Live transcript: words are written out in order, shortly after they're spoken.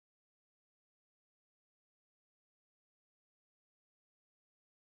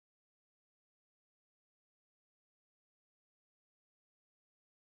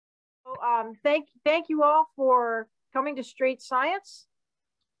thank you all for coming to Strait Science.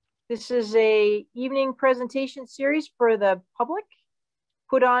 This is a evening presentation series for the public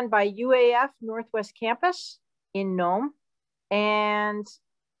put on by UAF Northwest Campus in Nome and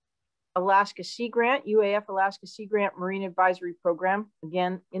Alaska Sea Grant, UAF Alaska Sea Grant Marine Advisory Program,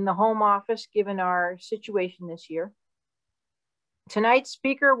 again, in the home office, given our situation this year. Tonight's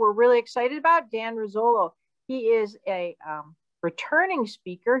speaker we're really excited about, Dan Rizzolo. He is a returning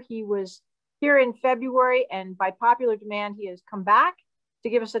speaker. He was here in February, and by popular demand, he has come back to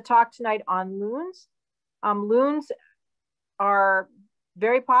give us a talk tonight on loons. Loons are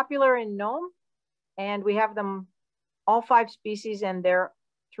very popular in Nome, and we have them, all 5 species, and they're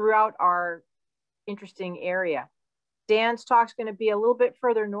throughout our interesting area. Dan's talk's going to be a little bit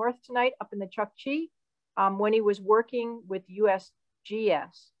further north tonight, up in the Chukchi, when he was working with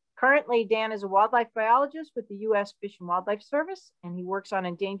USGS. Currently, Dan is a wildlife biologist with the US Fish and Wildlife Service, and he works on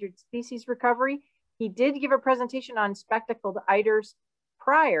endangered species recovery. He did give a presentation on spectacled eiders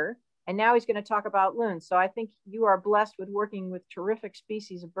prior, and now he's going to talk about loons. So I think you are blessed with working with terrific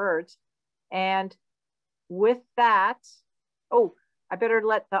species of birds. And with that, oh, I better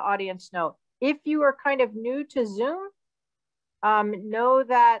let the audience know. If you are kind of new to Zoom, know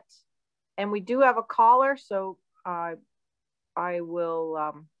that, and we do have a caller, so I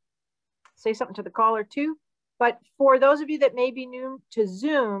will say something to the caller too. But for those of you that may be new to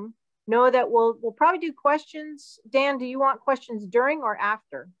Zoom, know that we'll probably do questions. Dan, do you want questions during or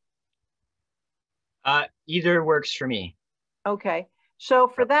after? Either works for me. Okay, so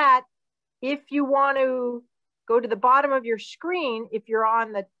for that, if you want to go to the bottom of your screen, if you're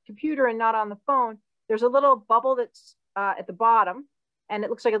on the computer and not on the phone, there's a little bubble that's at the bottom, and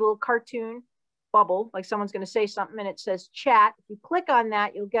it looks like a little cartoon bubble, like someone's going to say something, and it says chat. If you click on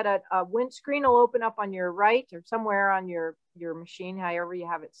that, you'll get a screen will open up on your right or somewhere on your machine, however you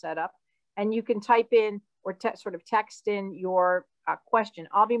have it set up, and you can type in or sort of text in your question.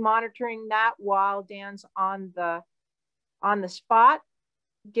 I'll be monitoring that while Dan's on the spot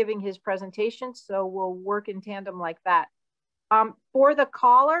giving his presentation, so we'll work in tandem like that. For the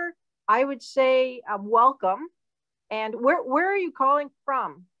caller, I would say welcome. And where are you calling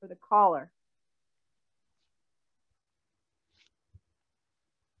from for the caller?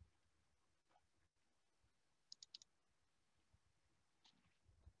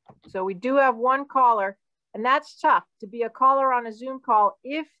 So we do have one caller, and that's tough to be a caller on a Zoom call.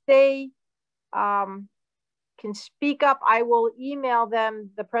 If they can speak up, I will email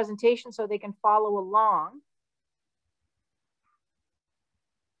them the presentation so they can follow along.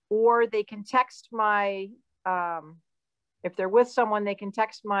 Or they can text my, if they're with someone, they can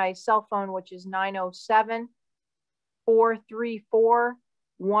text my cell phone, which is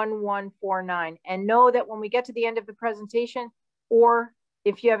 907-434-1149. And know that when we get to the end of the presentation, or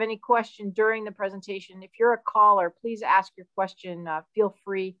if you have any question during the presentation, if you're a caller, please ask your question. Feel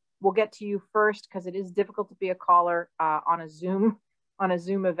free. We'll get to you first because it is difficult to be a caller on a Zoom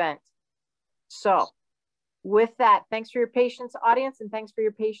event. So with that, thanks for your patience, audience, and thanks for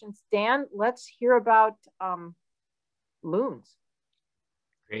your patience, Dan. Let's hear about loons.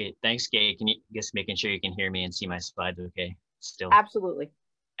 Great. Thanks, Gay. Can you just making sure you can hear me and see my slides okay? Still. Absolutely.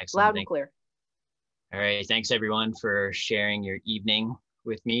 Excellent. Loud and clear. All right. Thanks, everyone, for sharing your evening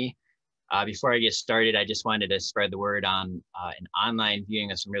with me. Before I get started, I just wanted to spread the word on an online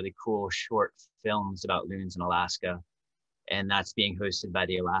viewing of some really cool short films about loons in Alaska. And that's being hosted by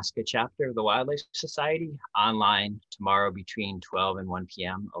the Alaska chapter of the Wildlife Society online tomorrow between 12 and 1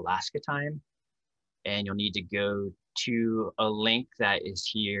 p.m. Alaska time. And you'll need to go to a link that is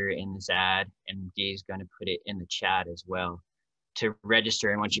here in this ad, and Gay's going to put it in the chat as well to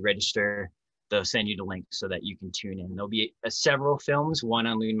register. And once you register, they'll send you the link so that you can tune in. There'll be several films, one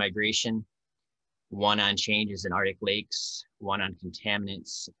on loon migration, one on changes in Arctic lakes, one on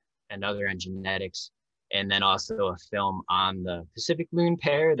contaminants, another on genetics, and then also a film on the Pacific loon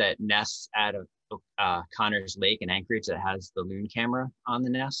pair that nests at Connors Lake in Anchorage that has the loon camera on the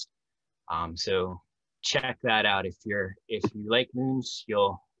nest. So check that out. If you like loons,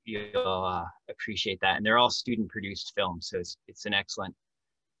 you'll appreciate that. And they're all student produced films, so it's an excellent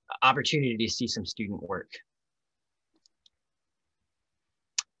opportunity to see some student work.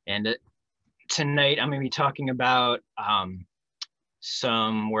 And tonight I'm going to be talking about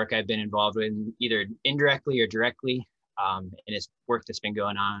some work I've been involved with, either indirectly or directly, and it's work that's been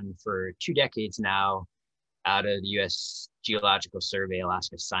going on for 2 decades now out of the US Geological Survey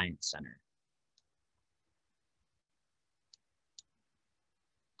Alaska Science Center.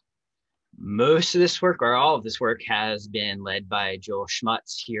 Most of this work, or all of this work, has been led by Joel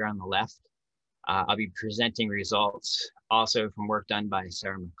Schmutz here on the left. I'll be presenting results also from work done by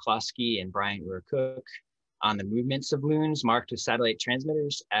Sarah McCloskey and Brian Cook on the movements of loons marked with satellite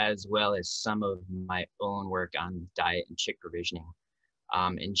transmitters, as well as some of my own work on diet and chick provisioning.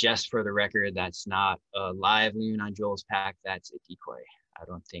 And just for the record, that's not a live loon on Joel's pack, that's a decoy. I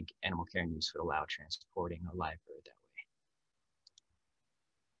don't think animal care news would allow transporting a live bird that way.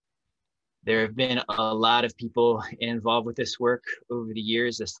 There have been a lot of people involved with this work over the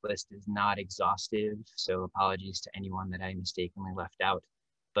years. This list is not exhaustive, so apologies to anyone that I mistakenly left out,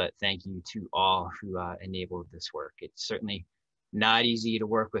 but thank you to all who enabled this work. It's certainly not easy to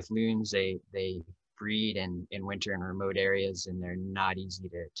work with loons. They breed in winter in remote areas, and they're not easy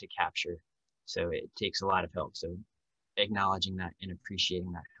to capture. So it takes a lot of help. So acknowledging that and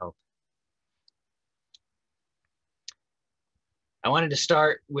appreciating that help. I wanted to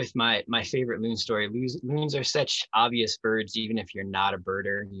start with my favorite loon story. Loons are such obvious birds, even if you're not a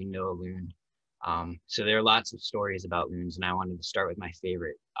birder, you know a loon. So there are lots of stories about loons, and I wanted to start with my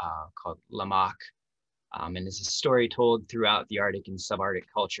favorite called Lamak. And it's a story told throughout the Arctic and subarctic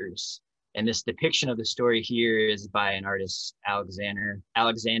cultures. And this depiction of the story here is by an artist, Alexander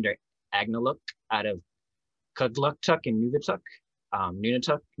Agnaluk, out of Kugluktuk and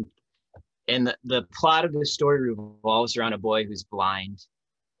Nunatak. And the plot of the story revolves around a boy who's blind,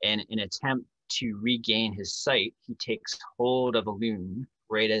 and in an attempt to regain his sight, he takes hold of a loon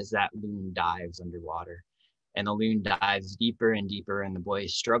right as that loon dives underwater. And the loon dives deeper and deeper, and the boy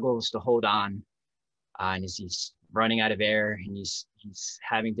struggles to hold on. And as he's running out of air and he's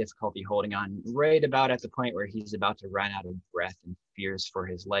having difficulty holding on, right about at the point where he's about to run out of breath and fears for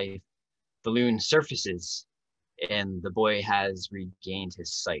his life, the loon surfaces and the boy has regained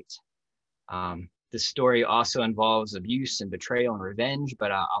his sight. The story also involves abuse and betrayal and revenge,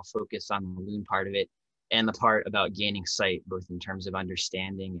 but I'll focus on the loon part of it and the part about gaining sight, both in terms of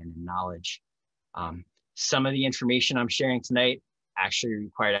understanding and knowledge. Some of the information I'm sharing tonight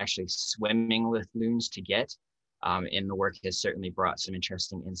required swimming with loons to get, and the work has certainly brought some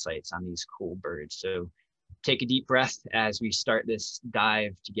interesting insights on these cool birds. So take a deep breath as we start this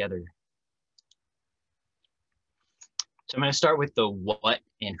dive together. So I'm going to start with the what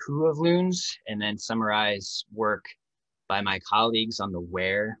and who of loons, and then summarize work by my colleagues on the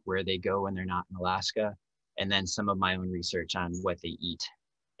where they go when they're not in Alaska, and then some of my own research on what they eat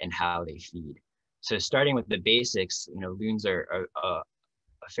and how they feed. So starting with the basics, loons are a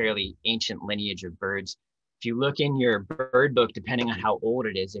fairly ancient lineage of birds. If you look in your bird book, depending on how old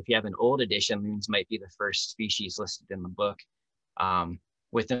it is, if you have an old edition, loons might be the first species listed in the book.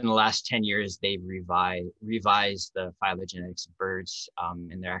 Within the last 10 years, they've revised the phylogenetics of birds.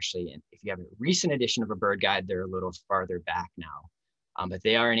 And they're actually, if you have a recent edition of a bird guide, they're a little farther back now. But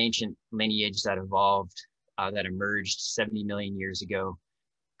they are an ancient lineage that evolved, that emerged 70 million years ago.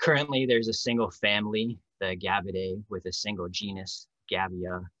 Currently, there's a single family, the Gavidae, with a single genus,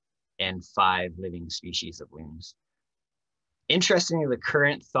 Gavia, and 5 living species of loons. Interestingly, the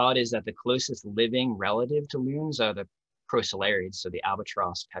current thought is that the closest living relative to loons are the procellariids, so the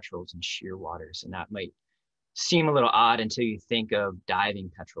albatross, petrels, and shearwaters. And that might seem a little odd until you think of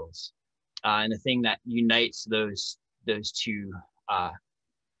diving petrels. And the thing that unites those two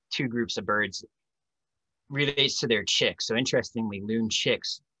groups of birds relates to their chicks. So interestingly, loon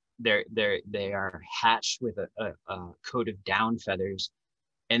chicks, they are hatched with a coat of down feathers,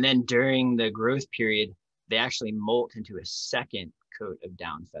 and then during the growth period, they actually molt into a second coat of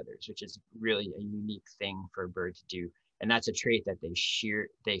down feathers, which is really a unique thing for a bird to do. And that's a trait that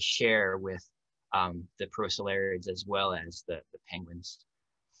they share with the procellariids as well as the penguins.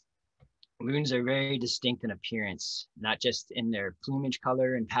 Loons are very distinct in appearance, not just in their plumage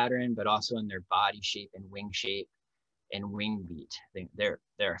color and pattern, but also in their body shape and wing beat. They're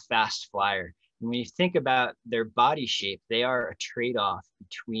a fast flyer. And when you think about their body shape, they are a trade-off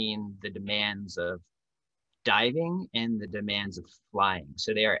between the demands of diving and the demands of flying.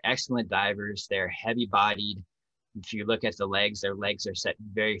 So they are excellent divers. They're heavy-bodied. If you look at the legs, their legs are set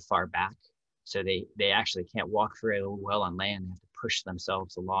very far back. So they actually can't walk very well on land. They have to push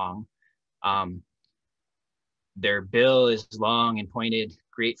themselves along. Their bill is long and pointed,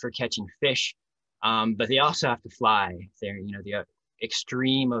 great for catching fish, but they also have to fly. They're, the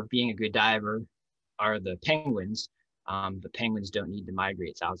extreme of being a good diver are the penguins. The penguins don't need to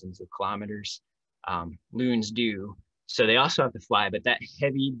migrate thousands of kilometers. Loons do. So they also have to fly, but that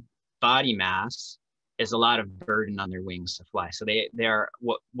heavy body mass is a lot of burden on their wings to fly. So they are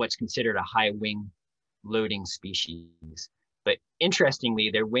what's considered a high wing loading species. But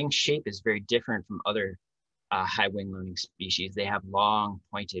interestingly, their wing shape is very different from other high wing loading species. They have long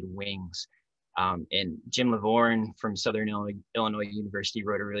pointed wings. And Jim Lavorne from Southern Illinois University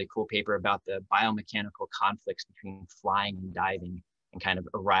wrote a really cool paper about the biomechanical conflicts between flying and diving, and kind of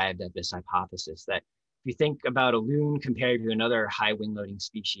arrived at this hypothesis that if you think about a loon compared to another high wing loading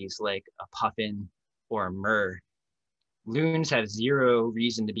species like a puffin or a murre, loons have zero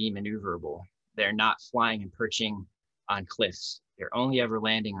reason to be maneuverable. They're not flying and perching on cliffs. They're only ever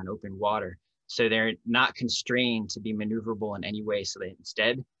landing on open water. So they're not constrained to be maneuverable in any way. So that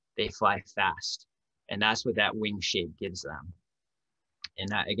instead they fly fast. And that's what that wing shape gives them. And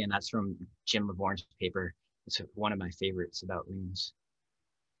that, again, that's from Jim Lavorne's paper. It's one of my favorites about loons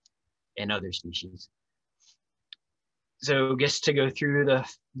and other species. So just to go through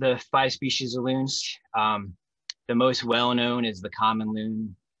the 5 species of loons, the most well-known is the common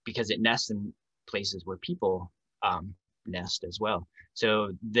loon because it nests in places where people nest as well.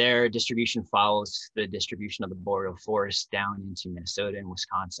 So their distribution follows the distribution of the boreal forest down into Minnesota and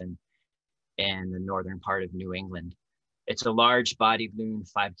Wisconsin and the northern part of New England. It's a large bodied loon,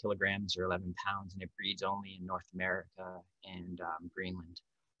 5 kilograms or 11 pounds, and it breeds only in North America and Greenland.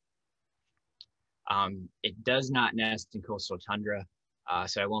 It does not nest in coastal tundra,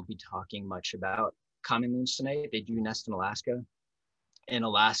 so I won't be talking much about common loons tonight. They do nest in Alaska. In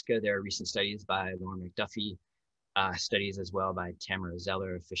Alaska, there are recent studies by Lauren McDuffie, studies as well by Tamara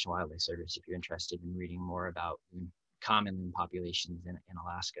Zeller of Fish and Wildlife Service, if you're interested in reading more about common loon populations in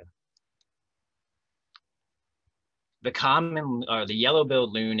Alaska. The common, or the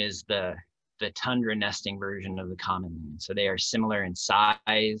yellow-billed loon is the tundra nesting version of the common loon. So they are similar in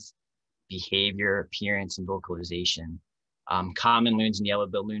size, behavior, appearance, and vocalization. Common loons and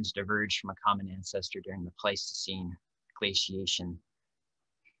yellow-billed loons diverged from a common ancestor during the Pleistocene glaciation.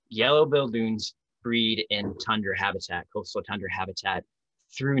 Yellow-billed loons breed in tundra habitat, coastal tundra habitat,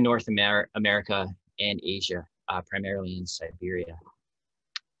 through North America and Asia, primarily in Siberia.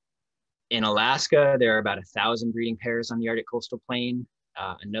 In Alaska, there are about 1,000 breeding pairs on the Arctic coastal plain,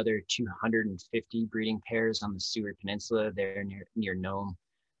 another 250 breeding pairs on the Seward Peninsula there near Nome.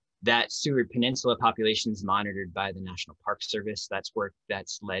 That Seward Peninsula population is monitored by the National Park Service. That's work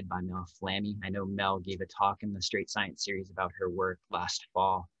that's led by Mel Flammy. I know Mel gave a talk in the Strait Science series about her work last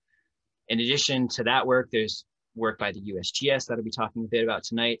fall. In addition to that work, there's work by the USGS that I'll be talking a bit about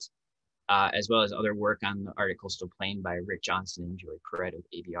tonight, as well as other work on the Arctic coastal plain by Rick Johnson and Joey Perret of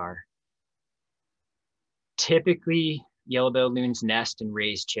ABR. Typically, yellow-billed loons nest and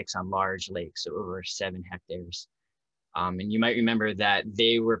raise chicks on large lakes, so over 7 hectares. And you might remember that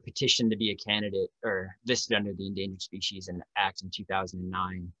they were petitioned to be a candidate or listed under the Endangered Species Act in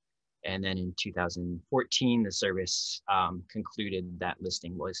 2009. And then in 2014, the service concluded that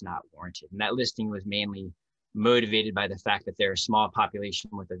listing was not warranted. And that listing was mainly motivated by the fact that they're a small population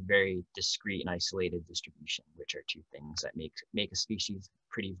with a very discrete and isolated distribution, which are 2 things that make a species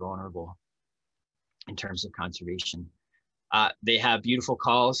pretty vulnerable in terms of conservation. They have beautiful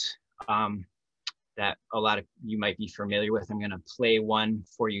calls that a lot of you might be familiar with. I'm going to play one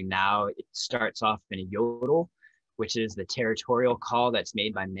for you now. It starts off in a yodel, which is the territorial call that's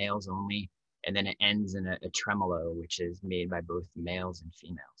made by males only, and then it ends in a tremolo, which is made by both males and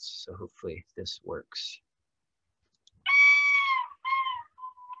females. So hopefully this works.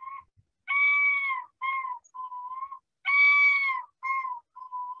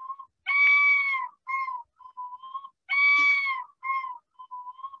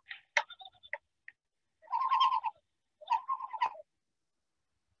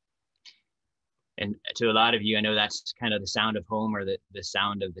 And to a lot of you, I know that's kind of the sound of home, or the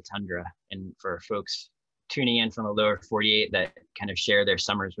sound of the tundra. And for folks tuning in from the lower 48 that kind of share their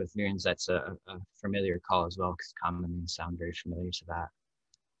summers with loons, that's a familiar call as well, because common loons sound very familiar to that.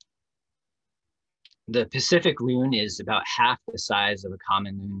 The Pacific loon is about half the size of a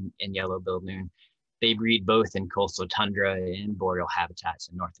common loon and yellow-billed loon. They breed both in coastal tundra and boreal habitats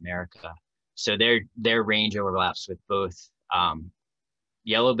in North America. So their range overlaps with both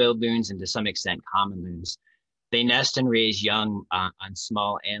yellow-billed loons and to some extent common loons. They nest and raise young on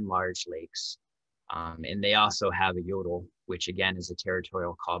small and large lakes. And they also have a yodel, which again is a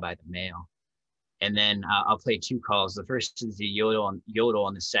territorial call by the male. And then I'll play 2 calls. The first is the yodel,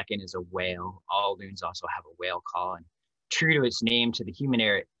 and the second is a wail. All loons also have a wail call. And true to its name, to the human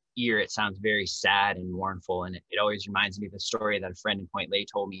ear, it sounds very sad and mournful. And it always reminds me of a story that a friend in Point Lay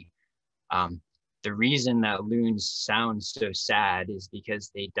told me. The reason that loons sound so sad is because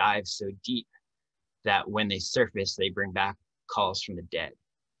they dive so deep that when they surface, they bring back calls from the dead.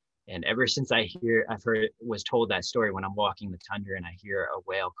 And ever since was told that story, when I'm walking the tundra and I hear a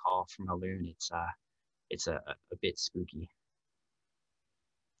wail call from a loon, it's a bit spooky.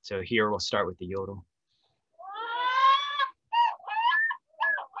 So here we'll start with the yodel.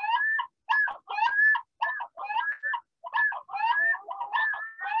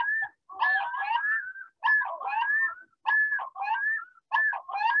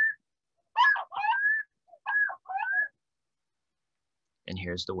 And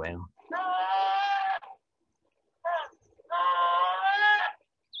here's the whale.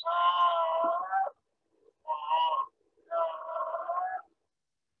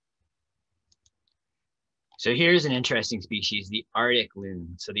 So here's an interesting species, the Arctic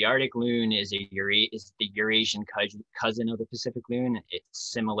loon. So the Arctic loon is the Eurasian cousin of the Pacific loon.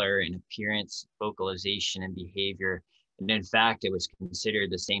 It's similar in appearance, vocalization, and behavior. And in fact, it was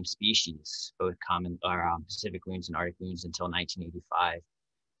considered the same species, both common Pacific loons and Arctic loons, until 1985,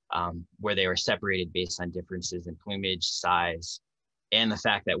 where they were separated based on differences in plumage, size, and the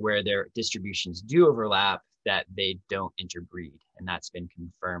fact that where their distributions do overlap, that they don't interbreed. And that's been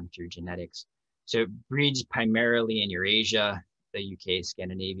confirmed through genetics. So it breeds primarily in Eurasia, the UK,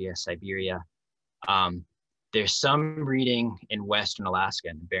 Scandinavia, Siberia. There's some breeding in Western Alaska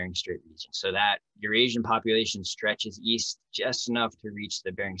in the Bering Strait region. So that Eurasian population stretches east just enough to reach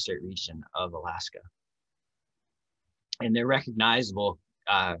the Bering Strait region of Alaska. And they're recognizable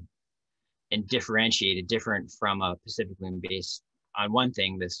and differentiated, different from a Pacific loon based on one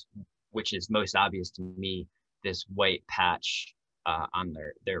thing, which is most obvious to me, this white patch on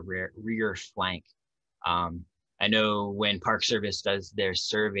their rear flank. I know when Park Service does their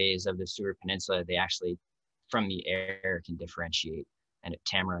surveys of the Seward Peninsula, they actually, from the air, can differentiate, and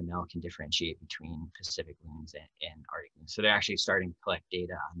Tamara and Mel can differentiate between Pacific loons and Arctic loons. So they're actually starting to collect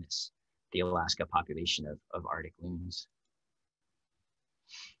data on the Alaska population of Arctic loons.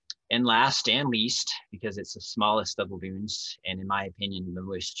 And last and least, because it's the smallest of the loons, and in my opinion, the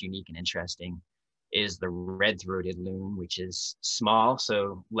most unique and interesting, is the red-throated loon, which is small,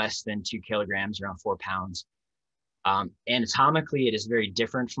 so less than 2 kilograms, around 4 pounds. Anatomically, it is very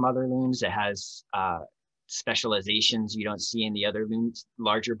different from other loons. It has specializations you don't see in the other loons,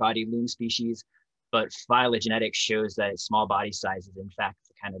 larger body loon species, but phylogenetics shows that small body size is in fact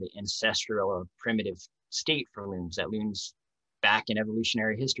kind of the ancestral or primitive state for loons, that loons back in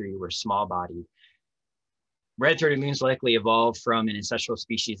evolutionary history were small bodied. Red-throated loons likely evolved from an ancestral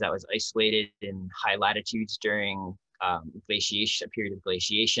species that was isolated in high latitudes during glaciation, a period of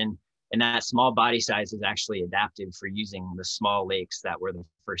glaciation. And that small body size is actually adapted for using the small lakes that were the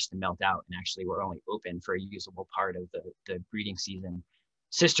first to melt out and actually were only open for a usable part of the breeding season.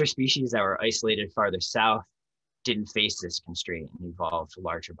 Sister species that were isolated farther south didn't face this constraint and evolved to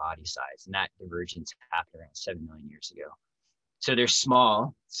larger body size. And that divergence happened around 7 million years ago. So they're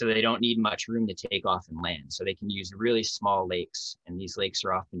small, so they don't need much room to take off and land. So they can use really small lakes, and these lakes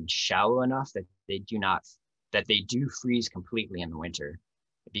are often shallow enough that they do freeze completely in the winter.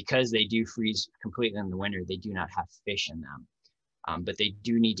 Because they do freeze completely in the winter, they do not have fish in them. But they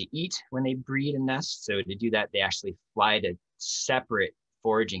do need to eat when they breed and nest. So to do that, they actually fly to separate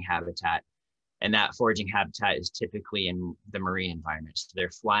foraging habitat. And that foraging habitat is typically in the marine environment. So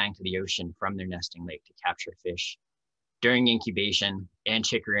they're flying to the ocean from their nesting lake to capture fish during incubation and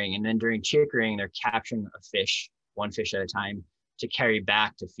chickering. And then during chickering, they're capturing a fish, one fish at a time, to carry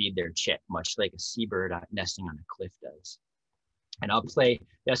back to feed their chick, much like a seabird nesting on a cliff does. And they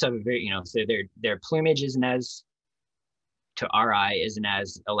also have a very, so their plumage isn't as, to our eye, isn't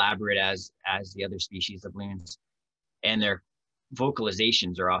as elaborate as the other species of loons. And their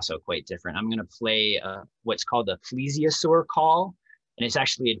vocalizations are also quite different. I'm gonna play what's called a plesiosaur call. And it's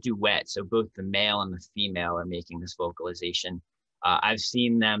actually a duet. So both the male and the female are making this vocalization. I've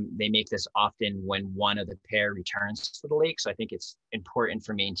seen them, they make this often when one of the pair returns to the lake. So I think it's important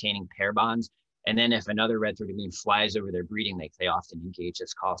for maintaining pair bonds. And then if another red-throated loon flies over their breeding lake, they often engage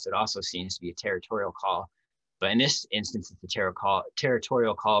this call. So it also seems to be a territorial call. But in this instance, it's a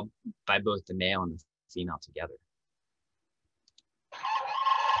territorial call by both the male and the female together.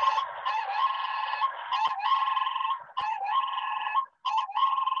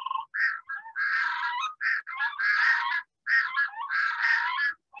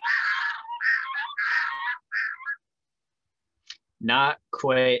 Not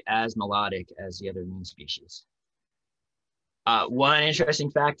quite as melodic as the other loon species. One interesting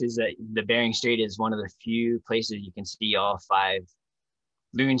fact is that the Bering Strait is one of the few places you can see all 5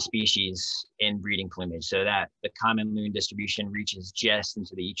 loon species in breeding plumage. So that the common loon distribution reaches just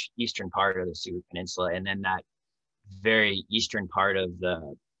into the eastern part of the Seward Peninsula, and then that very eastern part of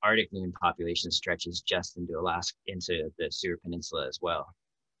the Arctic loon population stretches just into Alaska, into the Seward Peninsula as well.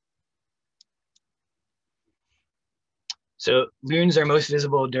 So loons are most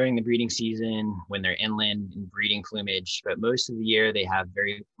visible during the breeding season when they're inland in breeding plumage, but most of the year they have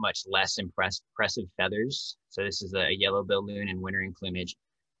very much less impressive feathers. So this is a yellow-billed loon in wintering plumage,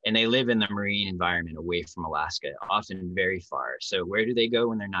 and they live in the marine environment away from Alaska, often very far. So where do they go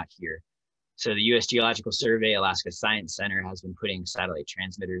when they're not here? So the US Geological Survey, Alaska Science Center has been putting satellite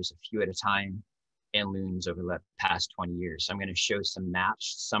transmitters a few at a time and loons over the past 20 years. So I'm going to show some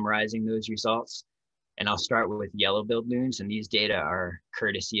maps summarizing those results. And I'll start with yellow-billed loons. And these data are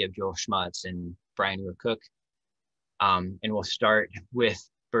courtesy of Joel Schmutz and Brian Cook. And we'll start with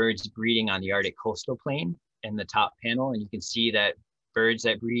birds breeding on the Arctic coastal plain in the top panel. And you can see that birds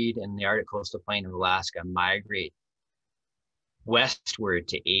that breed in the Arctic coastal plain of Alaska migrate westward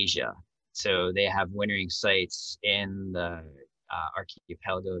to Asia. So they have wintering sites in the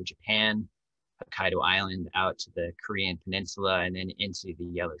archipelago of Japan, Hokkaido Island, out to the Korean Peninsula, and then into the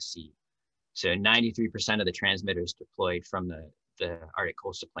Yellow Sea. So 93% of the transmitters deployed from the Arctic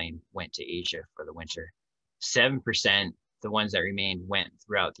coastal plain went to Asia for the winter. 7%, the ones that remained, went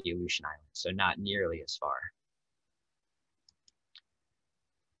throughout the Aleutian Islands, so not nearly as far.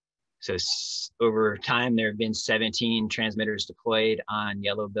 So over time, there have been 17 transmitters deployed on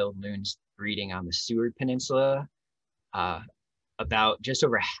yellow-billed loons breeding on the Seward Peninsula. About just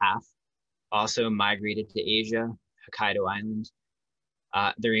over half also migrated to Asia, Hokkaido Island.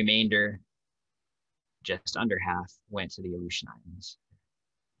 The remainder, just under half, went to the Aleutian Islands.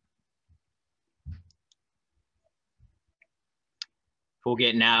 We'll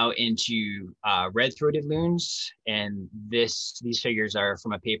get now into red-throated loons, and these figures are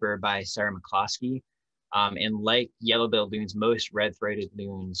from a paper by Sarah McCloskey. And like yellow-billed loons, most red-throated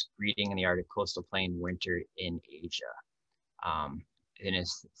loons breeding in the Arctic coastal plain winter in Asia. In a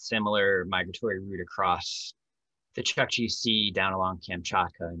similar migratory route across the Chukchi Sea, down along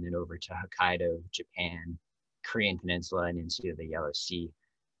Kamchatka, and then over to Hokkaido, Japan, Korean Peninsula, and into the Yellow Sea.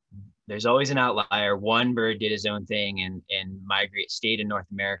 There's always an outlier. One bird did his own thing and stayed in North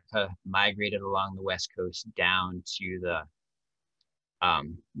America, migrated along the West Coast down to the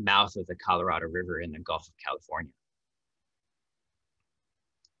mouth of the Colorado River in the Gulf of California.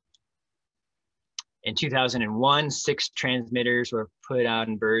 In 2001, 6 transmitters were put out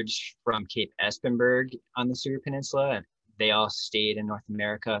on birds from Cape Espenberg on the Seward Peninsula, and they all stayed in North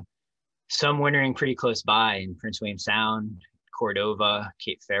America. Some wintering pretty close by in Prince William Sound, Cordova,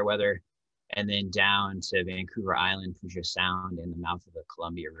 Cape Fairweather, and then down to Vancouver Island, Puget Sound, and the mouth of the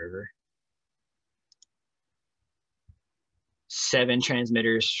Columbia River. 7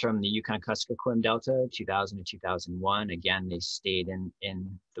 transmitters from the Yukon-Kuskokwim Delta, 2000 to 2001. Again, they stayed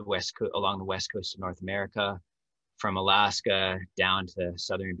in the along the west coast of North America, from Alaska down to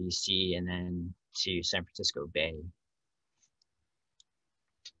southern BC, and then to San Francisco Bay.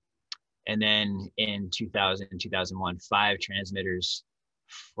 And then in 2000 and 2001, 5 transmitters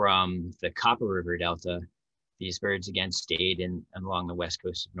from the Copper River Delta. These birds again stayed along the west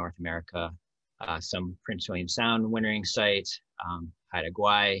coast of North America. Some Prince William Sound wintering sites, Haida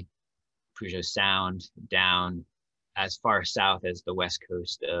Gwaii, Puget Sound, down as far south as the west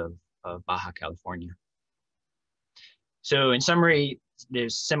coast of Baja California. So in summary,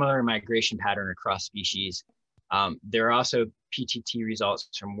 there's similar migration pattern across species. There are also PTT results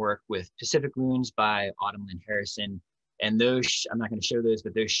from work with Pacific loons by Autumn Lynn Harrison. And those, I'm not going to show those,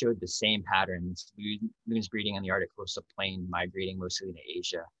 but those showed the same patterns. Loons breeding on the Arctic coastal plain, migrating mostly to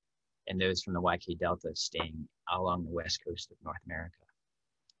Asia, and those from the YK Delta staying along the west coast of North America.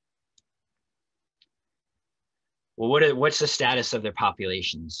 Well, what's the status of their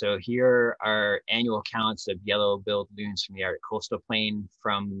populations? So here are annual counts of yellow-billed loons from the Arctic coastal plain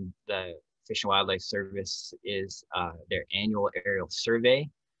from the Fish and Wildlife Service is their annual aerial survey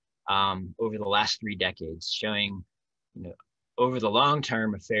over the last 3 decades, showing, over the long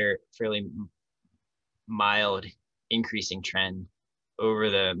term, a fairly mild increasing trend. Over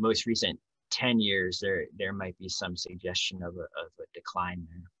the most recent 10 years, there might be some suggestion of a decline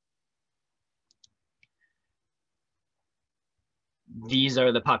there. These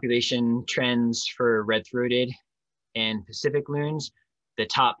are the population trends for red-throated and Pacific loons. The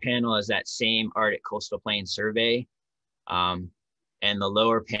top panel is that same Arctic coastal plain survey, and the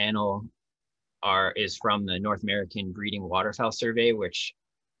lower panel is from the North American Breeding Waterfowl Survey, which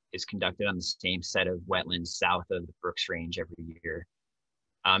is conducted on the same set of wetlands south of the Brooks Range every year.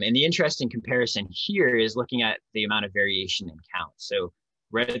 And the interesting comparison here is looking at the amount of variation in count. So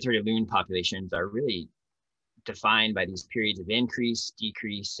red-throated loon populations are really defined by these periods of increase,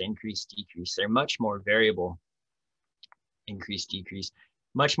 decrease, increase, decrease. They're much more variable, increase, decrease,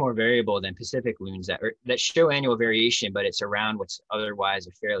 much more variable than Pacific loons that show annual variation, but it's around what's otherwise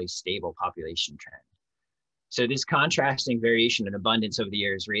a fairly stable population trend. So this contrasting variation and abundance over the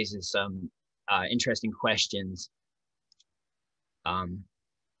years raises some interesting questions.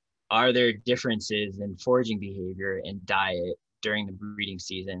 Are there differences in foraging behavior and diet during the breeding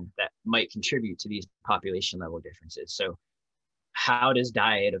season that might contribute to these population level differences? So how does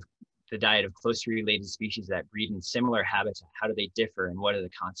diet of the diet of closely related species that breed in similar habits, how do they differ and what are the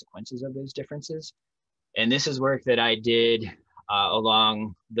consequences of those differences? And this is work that I did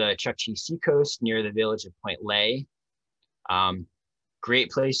along the Chukchi Sea coast near the village of Point Lay.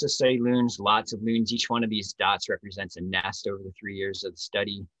 Great place to study loons, lots of loons. Each one of these dots represents a nest over the 3 years of the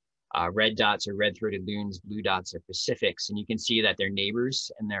study. Red dots are red-throated loons, blue dots are Pacifics, and you can see that they're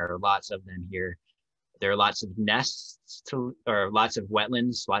neighbors, and there are lots of them here. There are lots of nests, or lots of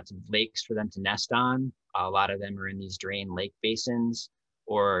wetlands, lots of lakes for them to nest on. A lot of them are in these drained lake basins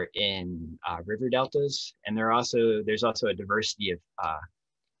or in river deltas, and there's also a diversity of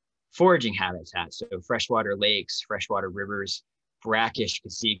foraging habitats, so freshwater lakes, freshwater rivers, brackish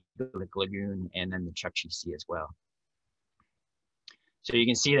Casica Lagoon, and then the Chukchi Sea as well. So you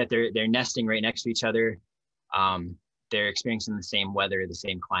can see that they're nesting right next to each other. They're experiencing the same weather, the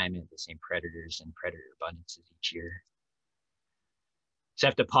same climate, the same predators and predator abundances each year. So I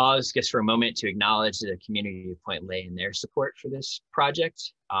have to pause just for a moment to acknowledge the community of Point Lay and their support for this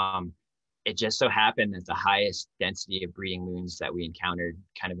project. It just so happened that the highest density of breeding loons that we encountered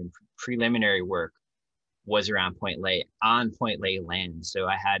kind of in preliminary work was around Point Lay, on Point Lay land. So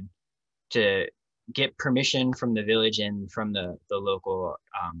I had to get permission from the village and from the local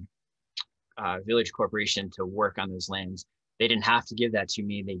village corporation to work on those lands. They didn't have to give that to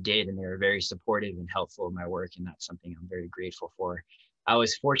me, they did, and they were very supportive and helpful of my work, and that's something I'm very grateful for. I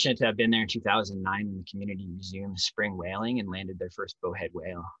was fortunate to have been there in 2009 when the community resumed spring whaling and landed their first bowhead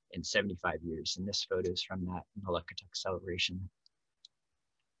whale in 75 years, and this photo is from that Malukatuck celebration.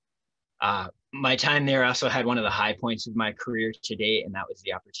 My time there also had one of the high points of my career to date, and that was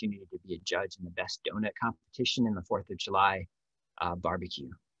the opportunity to be a judge in the best donut competition in the 4th of July barbecue.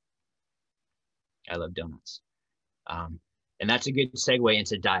 I love donuts. And that's a good segue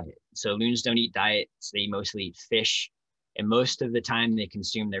into diet. So loons don't eat diets, they mostly eat fish, and most of the time they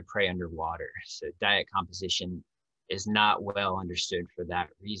consume their prey underwater. So diet composition is not well understood for that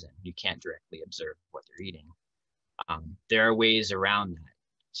reason. You can't directly observe what they're eating. There are ways around that.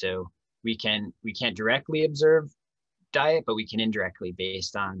 So we can't directly observe diet, but we can indirectly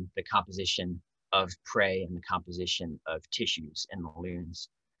based on the composition of prey and the composition of tissues in the loons.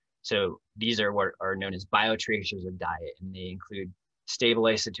 So these are what are known as biotracers of diet, and they include stable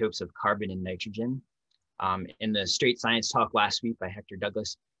isotopes of carbon and nitrogen. In the Strait Science talk last week by Hector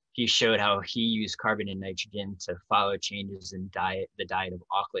Douglas, he showed how he used carbon and nitrogen to follow changes in the diet of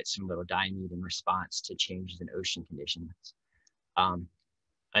auklets from little diomede in response to changes in ocean conditions.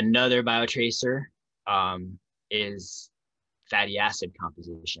 Another biotracer is fatty acid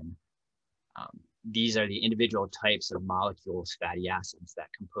composition. These are the individual types of molecules, fatty acids, that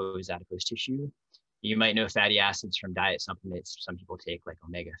compose adipose tissue. You might know fatty acids from diet supplements. Some people take like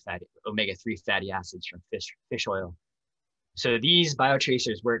omega-3 fatty acids from fish oil. So these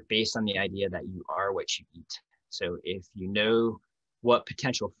biotracers work based on the idea that you are what you eat. So if you know what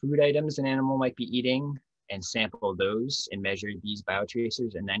potential food items an animal might be eating and sample those and measure these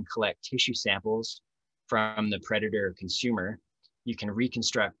biotracers and then collect tissue samples from the predator or consumer, you can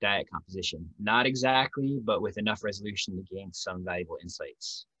reconstruct diet composition. Not exactly, but with enough resolution to gain some valuable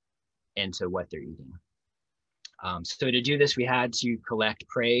insights into what they're eating. So to do this, we had to collect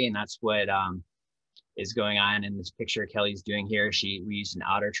prey, and that's what is going on in this picture Kelly's doing here. We used an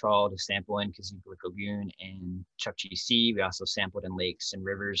otter trawl to sample in Casica Lagoon and Chukchi Sea. We also sampled in lakes and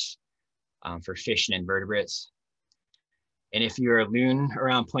rivers for fish and invertebrates. And if you're a loon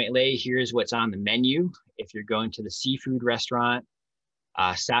around Point Lay, here's what's on the menu. If you're going to the seafood restaurant,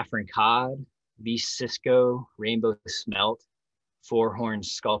 saffron cod, least cisco, rainbow smelt, four-horned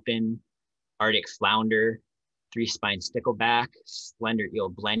sculpin, Arctic flounder, three-spined stickleback, slender eel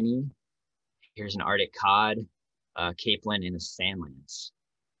blenny. Here's an Arctic cod, capelin, and a sand lance.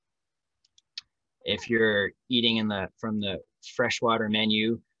 If you're eating from the freshwater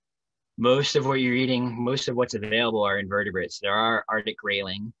menu, most of what you're eating, most of what's available are invertebrates. There are Arctic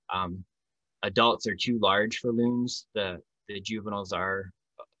grayling. Adults are too large for loons. The juveniles are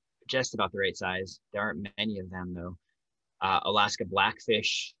just about the right size. There aren't many of them though. Alaska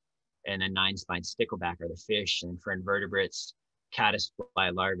blackfish and then nine-spined stickleback are the fish. And for invertebrates,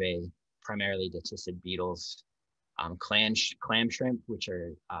 caddisfly larvae, primarily deticid beetles, clam shrimp, which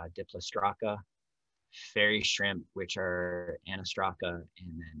are Diplostraka, fairy shrimp, which are Anastraka, and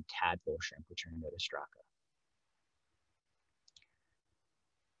then tadpole shrimp, which are Notostraka.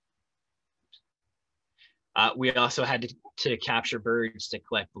 We also had to capture birds to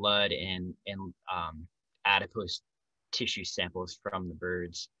collect blood and adipose tissue samples from the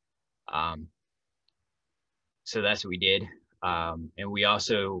birds. So that's what we did. And we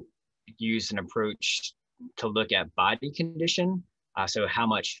also used an approach to look at body condition So how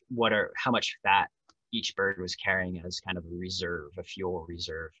much fat each bird was carrying as kind of a reserve, a fuel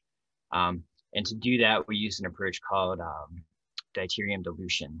reserve. And to do that, we use an approach called deuterium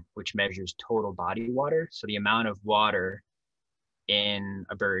dilution, which measures total body water. So the amount of water in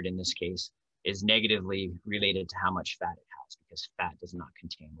a bird, in this case, is negatively related to how much fat it has, because fat does not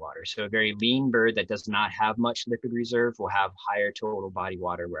contain water. So a very lean bird that does not have much lipid reserve will have higher total body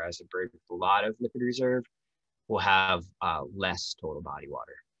water, whereas a bird with a lot of lipid reserve will have less total body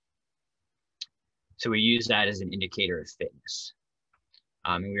water. So we use that as an indicator of fitness.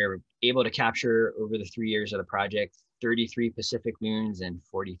 And we were able to capture, over the 3 years of the project, 33 Pacific loons and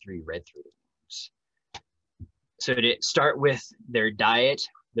 43 red-throated loons. So to start with their diet,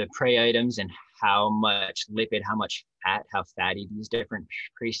 the prey items, and how much lipid, how much fat, how fatty these different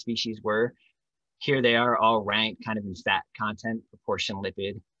prey species were. Here they are all ranked kind of in fat content, proportion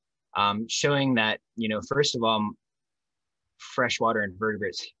lipid, showing that, first of all, freshwater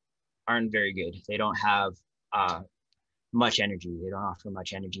invertebrates aren't very good. They don't have much energy. They don't offer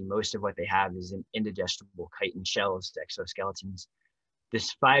much energy. Most of what they have is an indigestible chitin shells, exoskeletons.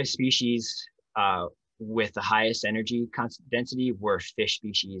 This 5 species with the highest energy density were fish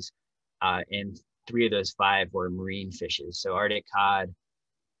species, and 3 of those 5 were marine fishes. So Arctic cod,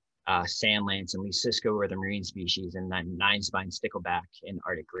 sand lance, and Leucisco were the marine species, and then 9-spine stickleback and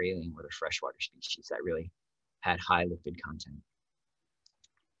Arctic grayling were the freshwater species that really had high lipid content.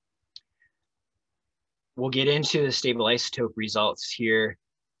 We'll get into the stable isotope results here.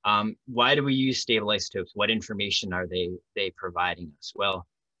 Why do we use stable isotopes? What information are they providing us? Well,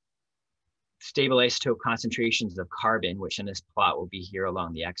 stable isotope concentrations of carbon, which in this plot will be here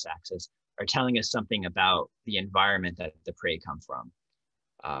along the x-axis, are telling us something about the environment that the prey come from.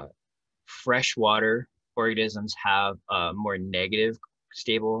 Freshwater organisms have a more negative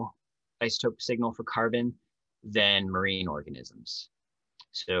stable isotope signal for carbon than marine organisms.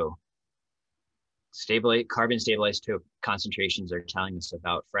 So carbon stable isotope concentrations are telling us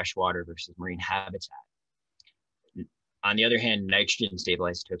about freshwater versus marine habitat. On the other hand, nitrogen stable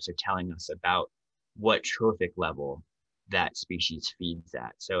isotopes are telling us about what trophic level that species feeds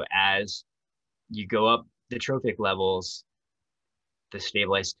at. So as you go up the trophic levels, the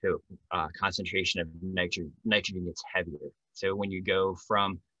stable isotope concentration of nitrogen gets heavier. So when you go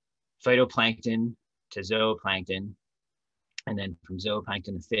from phytoplankton to zooplankton, and then from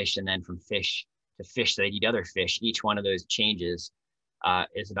zooplankton to fish, and then from fish to fish that eat other fish, each one of those changes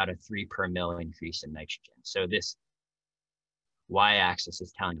is about a 3 per mil increase in nitrogen. So this y-axis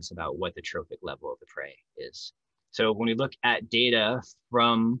is telling us about what the trophic level of the prey is. So when we look at data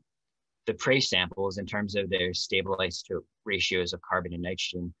from the prey samples in terms of their stable isotope ratios of carbon and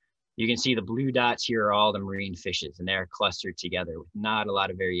nitrogen, you can see the blue dots here are all the marine fishes, and they're clustered together with not a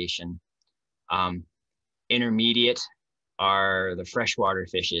lot of variation. Intermediate are the freshwater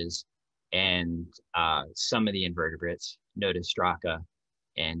fishes and some of the invertebrates, Notostraca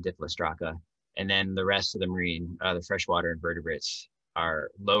and Diplostraca. And then the rest of the marine, the freshwater invertebrates are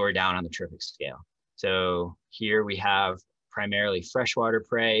lower down on the trophic scale. So here we have primarily freshwater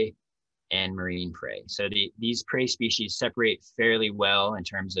prey and marine prey. So these prey species separate fairly well in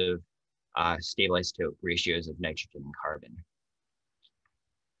terms of stable isotope ratios of nitrogen and carbon.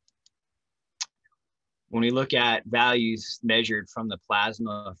 When we look at values measured from the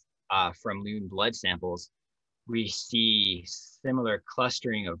plasma from loon blood samples, we see similar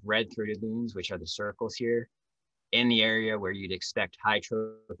clustering of red-throated loons, which are the circles here, in the area where you'd expect high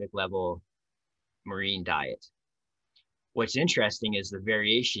trophic level marine diet. What's interesting is the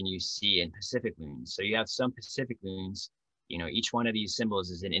variation you see in Pacific loons. So you have some Pacific loons, each one of these symbols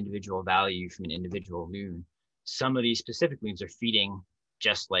is an individual value from an individual loon. Some of these Pacific loons are feeding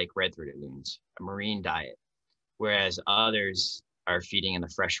just like red-throated loons, a marine diet, whereas others are feeding in the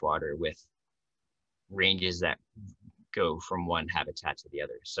freshwater with ranges that go from one habitat to the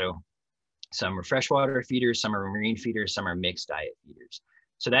other. So some are freshwater feeders, some are marine feeders, some are mixed diet feeders.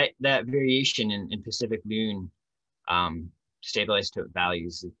 So that variation in Pacific loon stable isotope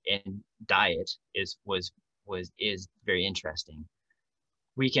values in diet is very interesting.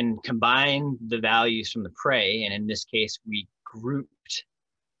 We can combine the values from the prey, and in this case, we grouped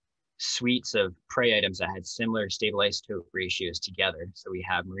suites of prey items that had similar stable isotope ratios together. So we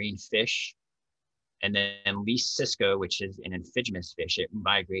have marine fish, and then Leucisco, which is an amphibious fish. It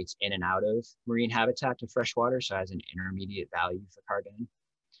migrates in and out of marine habitat to freshwater, so has an intermediate value for carbon.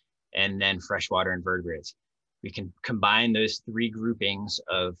 And then freshwater invertebrates. We can combine those 3 groupings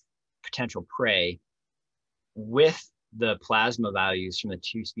of potential prey with the plasma values from the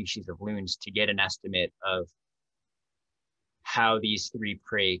 2 species of loons to get an estimate of how these 3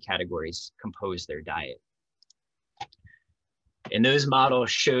 prey categories compose their diet. And those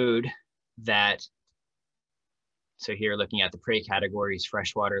models showed that, so here looking at the prey categories,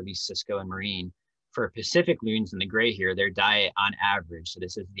 freshwater, least Cisco, and marine. For Pacific loons in the gray here, their diet on average, so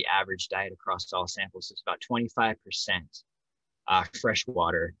this is the average diet across all samples, is about 25%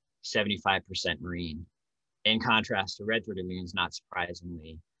 freshwater, 75% marine. In contrast to red-throated loons, not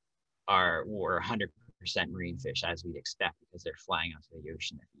surprisingly, were 100% marine fish, as we'd expect, because they're flying out to the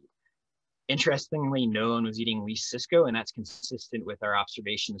ocean to feed. Interestingly, no one was eating least Cisco, and that's consistent with our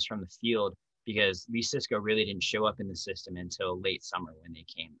observations from the field, because least Cisco really didn't show up in the system until late summer when they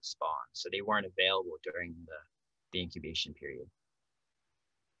came to spawn. So they weren't available during the incubation period.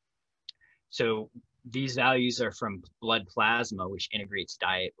 So these values are from blood plasma, which integrates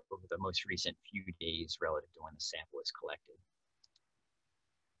diet over the most recent few days relative to when the sample was collected.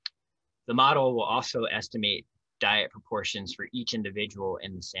 The model will also estimate diet proportions for each individual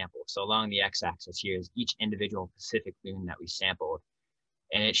in the sample. So along the x-axis here is each individual Pacific loon that we sampled.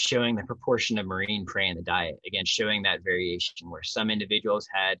 And it's showing the proportion of marine prey in the diet. Again, showing that variation where some individuals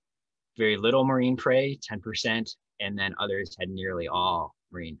had very little marine prey, 10%, and then others had nearly all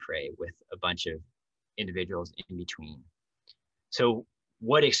marine prey with a bunch of individuals in between. So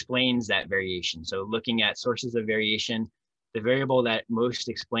what explains that variation? So looking at sources of variation, the variable that most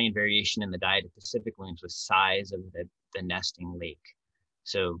explained variation in the diet of Pacific loons was size of the nesting lake.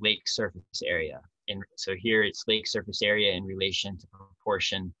 So lake surface area. And so here it's lake surface area in relation to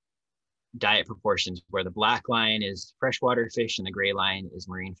diet proportions, where the black line is freshwater fish and the gray line is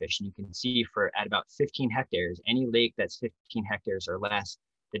marine fish. And you can see at about 15 hectares, any lake that's 15 hectares or less,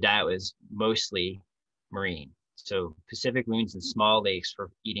 the diet was mostly marine. So Pacific loons and small lakes for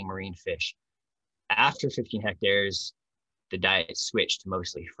eating marine fish. After 15 hectares, the diet switched to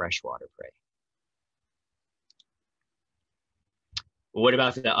mostly freshwater prey. What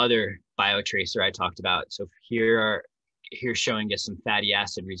about the other biotracer I talked about? So here's showing us some fatty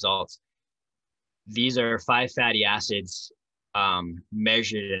acid results. These are 5 fatty acids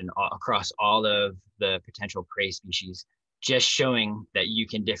measured across all of the potential prey species, just showing that you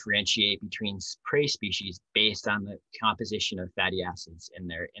can differentiate between prey species based on the composition of fatty acids in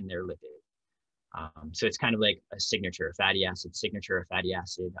their lipid. So it's kind of like a signature, a fatty acid signature, a fatty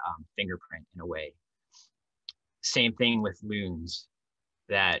acid fingerprint in a way. Same thing with loons,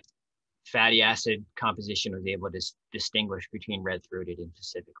 that fatty acid composition was able to distinguish between red-throated and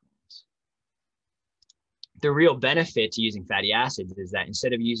Pacific loons. The real benefit to using fatty acids is that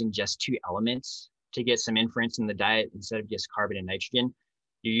instead of using just 2 elements to get some inference in the diet, instead of just carbon and nitrogen,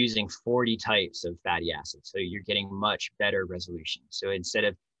 you're using 40 types of fatty acids. So you're getting much better resolution. So instead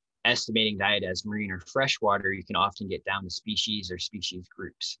of estimating diet as marine or freshwater, you can often get down to species or species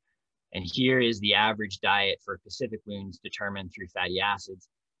groups. And here is the average diet for Pacific loons determined through fatty acids.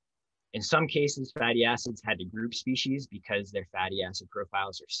 In some cases, fatty acids had to group species because their fatty acid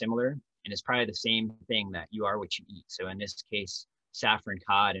profiles are similar. And it's probably the same thing, that you are what you eat. So in this case, saffron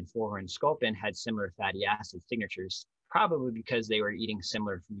cod and four-horned sculpin had similar fatty acid signatures, probably because they were eating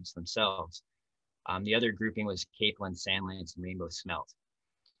similar foods themselves. The other grouping was capelin, sandlines, and rainbow smelt.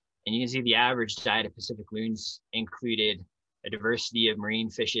 And you can see the average diet of Pacific loons included a diversity of marine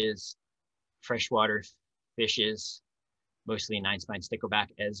fishes, freshwater fishes, mostly 9-spine stickleback,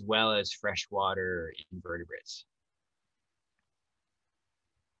 as well as freshwater invertebrates.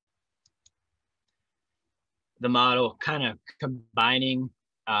 The model kind of combining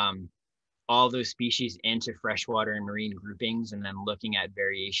all those species into freshwater and marine groupings, and then looking at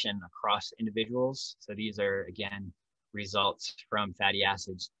variation across individuals. So these are, again, results from fatty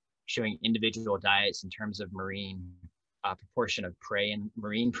acids showing individual diets in terms of marine proportion of prey and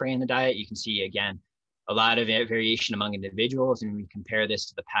marine prey in the diet. You can see, again, a lot of variation among individuals, and we compare this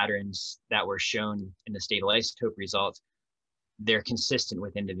to the patterns that were shown in the stable isotope results. They're consistent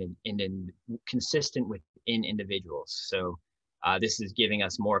within individuals. So this is giving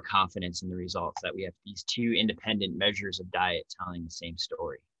us more confidence in the results, that we have these 2 independent measures of diet telling the same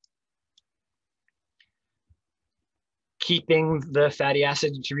story. Keeping the fatty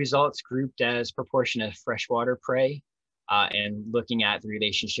acid results grouped as proportion of freshwater prey and looking at the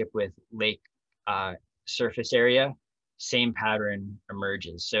relationship with lake surface area, same pattern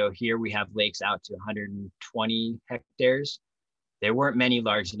emerges. So here we have lakes out to 120 hectares. There weren't many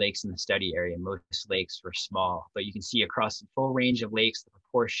large lakes in the study area. Most lakes were small, but you can see across the full range of lakes, the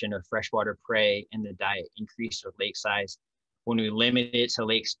proportion of freshwater prey in the diet increased with lake size. When we limit it to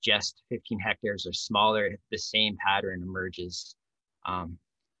lakes just 15 hectares or smaller, the same pattern emerges.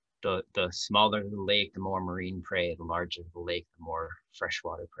 The smaller the lake, the more marine prey; the larger the lake, the more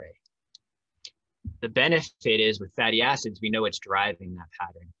freshwater prey. The benefit is with fatty acids, we know what's driving that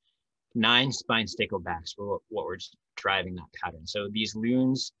pattern. 9-spine sticklebacks were what were driving that pattern. So these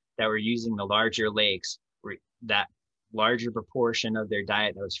loons that were using the larger lakes, that larger proportion of their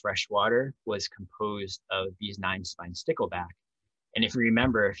diet that was freshwater was composed of these 9-spine stickleback. And if you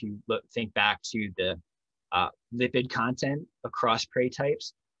remember, if you think back to the lipid content across prey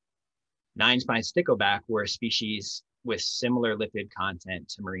types, 9-spine stickleback were a species with similar lipid content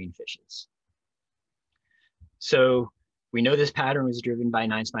to marine fishes. So we know this pattern was driven by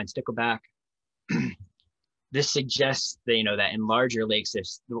 9-spine stickleback. This suggests that, that in larger lakes,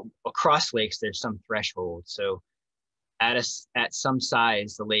 across lakes, there's some threshold. So at some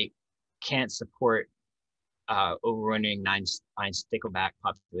size, the lake can't support overrunning 9-spine stickleback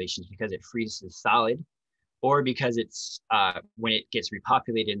populations because it freezes solid, or because it's when it gets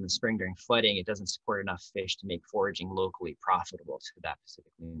repopulated in the spring during flooding, it doesn't support enough fish to make foraging locally profitable to that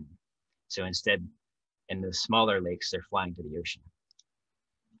Pacific loon. So instead, in the smaller lakes, they're flying to the ocean.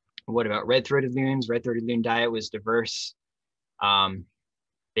 What about red-throated loons? Red-throated loon diet was diverse.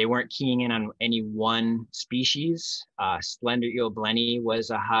 They weren't keying in on any one species. Slender eel blenny was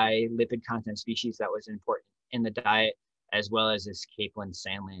a high lipid content species that was important in the diet, as well as this Capeland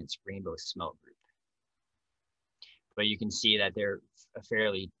sandlance rainbow smelt group. But you can see that they're a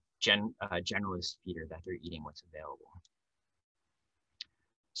fairly generalist feeder, that they're eating what's available.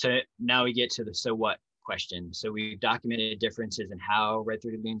 So now we get to the so what question. So we've documented differences in how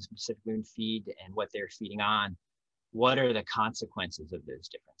red-throated loons and Pacific loon feed and what they're feeding on. What are the consequences of those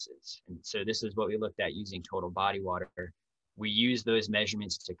differences? And so this is what we looked at using total body water. We use those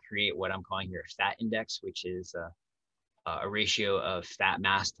measurements to create what I'm calling here a fat index, which is a ratio of fat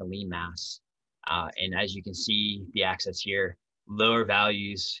mass to lean mass. And as you can see, the axis here, lower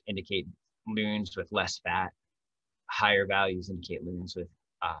values indicate loons with less fat. Higher values indicate loons with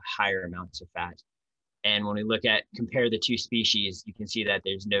higher amounts of fat. And when we compare the two species, you can see that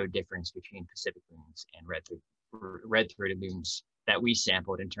there's no difference between Pacific loons and red-throated loons that we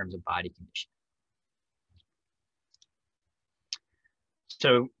sampled in terms of body condition.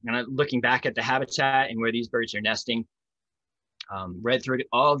 So looking back at the habitat and where these birds are nesting,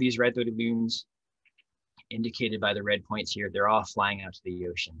 all of these red-throated loons, indicated by the red points here, they're all flying out to the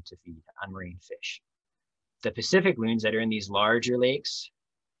ocean to feed on marine fish. The Pacific loons that are in these larger lakes,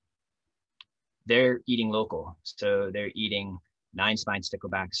 they're eating local. So they're eating 9-spine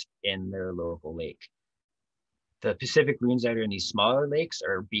sticklebacks in their local lake. The Pacific loons that are in these smaller lakes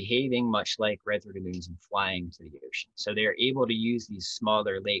are behaving much like red-throated loons and flying to the ocean. So they're able to use these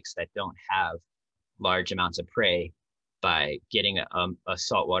smaller lakes that don't have large amounts of prey by getting a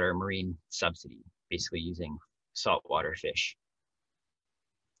saltwater marine subsidy, basically using saltwater fish.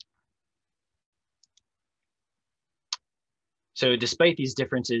 So despite these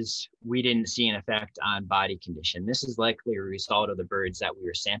differences, we didn't see an effect on body condition. This is likely a result of the birds that we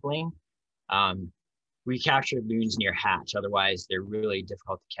were sampling. We captured loons near hatch, otherwise they're really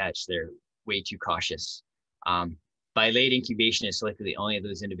difficult to catch. They're way too cautious. By late incubation, it's likely only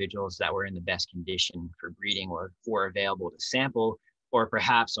those individuals that were in the best condition for breeding were available to sample, or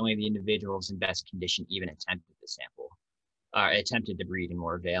perhaps only the individuals in best condition even attempted to sample, attempted to breed and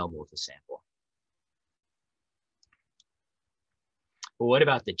were available to sample. But what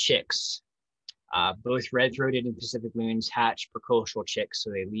about the chicks? Both red-throated and Pacific loons hatch precocial chicks, so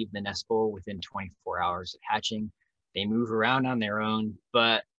they leave the nest bowl within 24 hours of hatching. They move around on their own,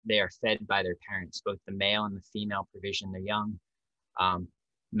 but they are fed by their parents. Both the male and the female provision their young.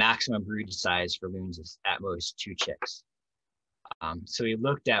 Maximum brood size for loons is at most 2 chicks. So we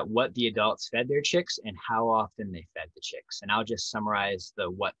looked at what the adults fed their chicks and how often they fed the chicks. And I'll just summarize the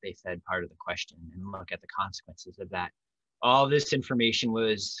what they fed part of the question and look at the consequences of that. All this information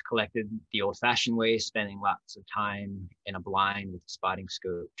was collected the old-fashioned way, spending lots of time in a blind with a spotting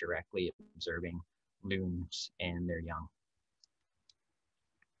scope, directly observing loons and their young.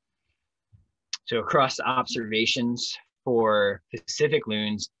 So across observations for Pacific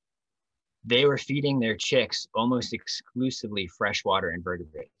loons, they were feeding their chicks almost exclusively freshwater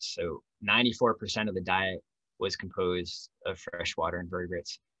invertebrates. So 94% of the diet was composed of freshwater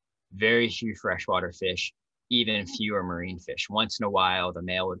invertebrates, very few freshwater fish, even fewer marine fish. Once in a while, the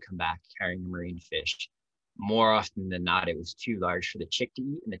male would come back carrying a marine fish. More often than not, it was too large for the chick to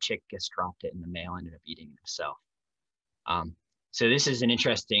eat, and the chick just dropped it, and the male ended up eating it himself. So this is an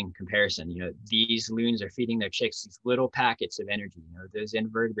interesting comparison. These loons are feeding their chicks these little packets of energy. Those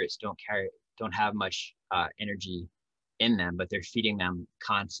invertebrates don't have much energy in them, but they're feeding them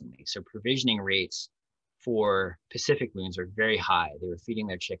constantly. So provisioning rates for Pacific loons are very high. They were feeding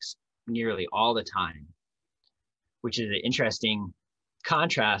their chicks nearly all the time, which is an interesting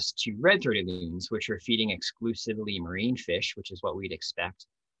contrast to red-throated loons, which are feeding exclusively marine fish, which is what we'd expect.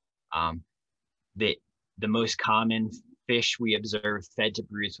 The most common fish we observed fed to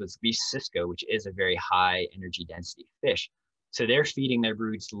broods was least cisco, which is a very high energy density fish. So they're feeding their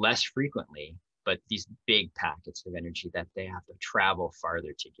broods less frequently, but these big packets of energy that they have to travel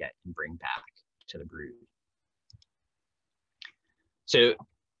farther to get and bring back to the brood. So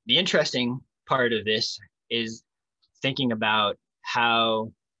the interesting part of this is thinking about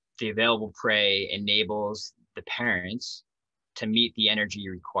how the available prey enables the parents to meet the energy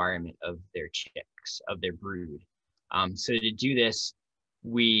requirement of their chicks, of their brood. So to do this,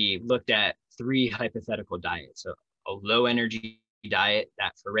 we looked at 3 hypothetical diets. So a low energy diet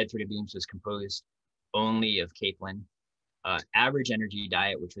that for red-throated loons was composed only of capelin, average energy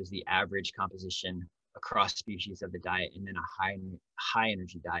diet, which was the average composition across species of the diet, and then a high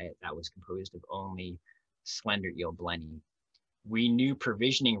energy diet that was composed of only slender eel blenny. We knew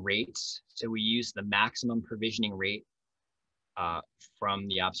provisioning rates, so we used the maximum provisioning rate from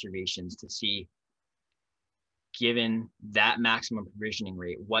the observations to see, given that maximum provisioning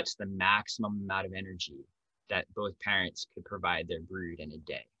rate, what's the maximum amount of energy that both parents could provide their brood in a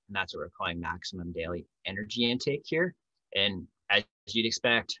day. And that's what we're calling maximum daily energy intake here. And as you'd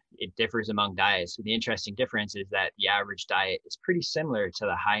expect, it differs among diets. So the interesting difference is that the average diet is pretty similar to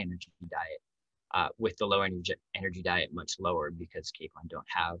the high energy diet, with the low energy diet much lower because capelin don't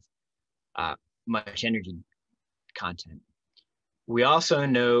have much energy content. We also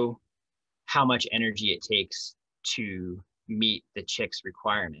know how much energy it takes to meet the chick's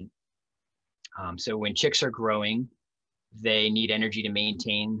requirement. So when chicks are growing, they need energy to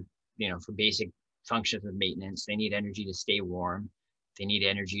maintain, for basic functions of maintenance. They need energy to stay warm. They need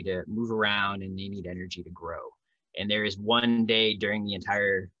energy to move around, and they need energy to grow. And there is one day during the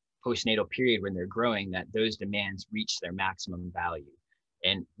entire postnatal period when they're growing that those demands reach their maximum value.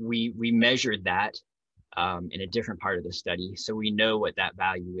 And we measured that in a different part of the study. So we know what that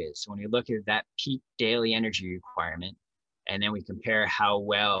value is. So when we look at that peak daily energy requirement, and then we compare how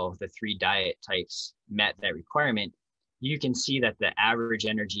well the 3 diet types met that requirement, you can see that the average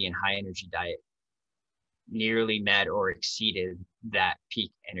energy and high energy diet nearly met or exceeded that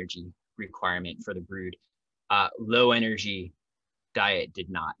peak energy requirement for the brood. Low energy diet did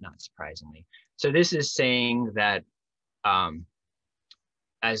not surprisingly. So this is saying that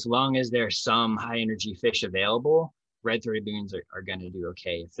as long as there's some high energy fish available, red-throated loons are going to do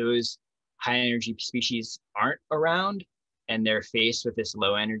okay. If those high energy species aren't around and they're faced with this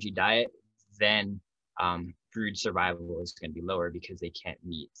low energy diet, then brood survival is going to be lower because they can't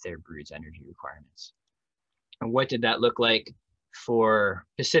meet their brood's energy requirements. And what did that look like for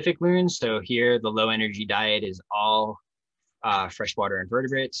Pacific loons? So here, the low energy diet is all freshwater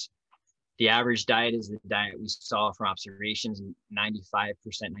invertebrates. The average diet is the diet we saw from observations, 95%,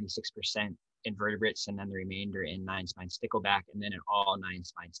 96% invertebrates, and then the remainder in 9-spine stickleback, and then an all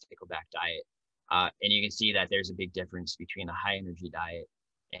 9-spine stickleback diet. And you can see that there's a big difference between the high energy diet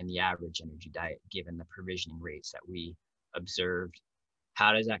and the average energy diet, given the provisioning rates that we observed.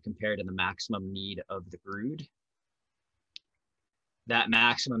 How does that compare to the maximum need of the brood? That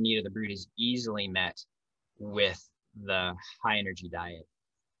maximum need of the brood is easily met with the high energy diet.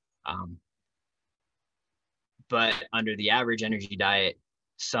 But under the average energy diet,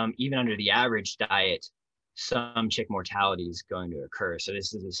 even under the average diet, some chick mortality is going to occur. So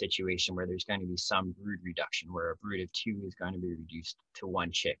this is a situation where there's going to be some brood reduction, where a brood of 2 is going to be reduced to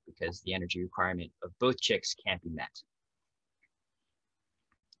 1 chick because the energy requirement of both chicks can't be met.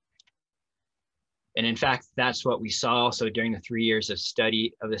 And in fact, that's what we saw. So during the 3 years of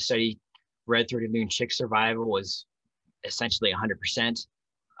the study, red-throated loon chick survival was essentially 100%.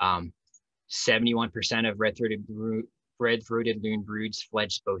 71% of red-throated loon broods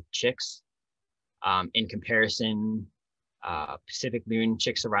fledged both chicks. In comparison, Pacific loon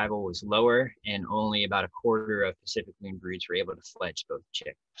chick survival was lower, and only about 1/4 of Pacific loon broods were able to fledge both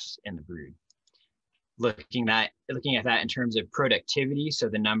chicks in the brood. Looking at that in terms of productivity, so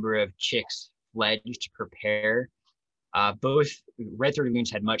the number of chicks fledged per pair, both red-throated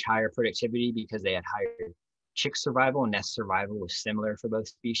loons had much higher productivity because they had higher chick survival, and nest survival was similar for both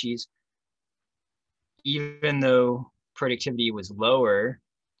species. Even though productivity was lower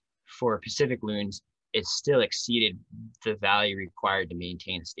for Pacific loons, it still exceeded the value required to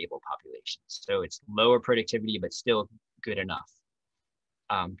maintain a stable population. So it's lower productivity, but still good enough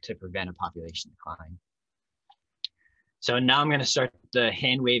to prevent a population decline. So now I'm going to start the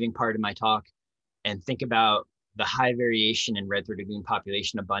hand waving part of my talk and think about the high variation in red-throated loon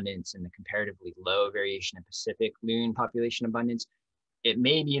population abundance and the comparatively low variation in Pacific loon population abundance. It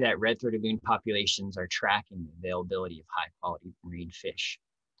may be that red-throated loon populations are tracking the availability of high-quality marine fish.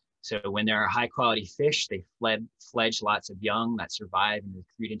 So when there are high quality fish, they fledge lots of young that survive and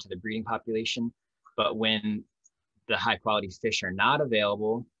recruit into the breeding population. But when the high quality fish are not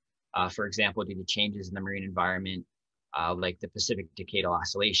available, for example, due to changes in the marine environment, like the Pacific Decadal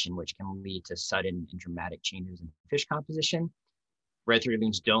Oscillation, which can lead to sudden and dramatic changes in fish composition, red-throated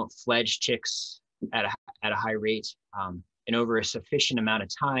loons don't fledge chicks at a high rate. And over a sufficient amount of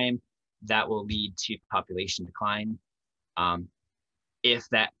time, that will lead to population decline. If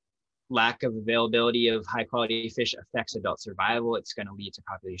that lack of availability of high quality fish affects adult survival, it's going to lead to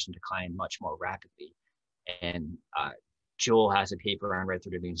population decline much more rapidly. And Joel has a paper on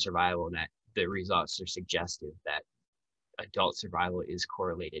red-throated loon survival that the results are suggestive that adult survival is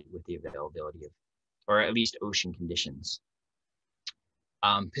correlated with the availability of, or at least ocean conditions.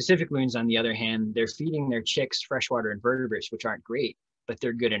 Pacific loons, on the other hand, they're feeding their chicks freshwater invertebrates, which aren't great, but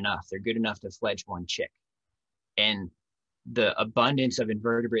they're good enough. They're good enough to fledge one chick. And the abundance of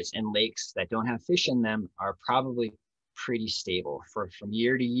invertebrates in lakes that don't have fish in them are probably pretty stable. From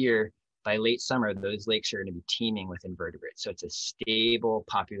year to year, by late summer, those lakes are going to be teeming with invertebrates. So it's a stable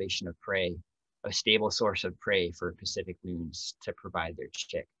population of prey, a stable source of prey for Pacific loons to provide their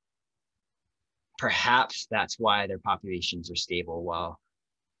chick. Perhaps that's why their populations are stable while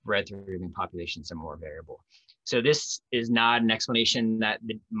red-throated loon populations are more variable. So this is not an explanation that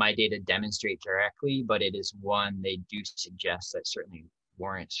my data demonstrate directly, but it is one they do suggest that certainly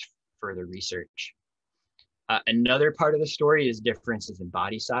warrants further research. Another part of the story is differences in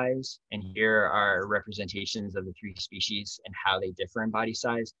body size. And here are representations of the three species and how they differ in body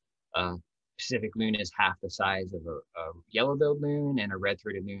size. Pacific loon is half the size of a yellow-billed loon, and a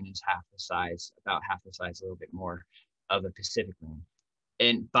red-throated loon is half the size, about half the size, a little bit more, of a Pacific loon.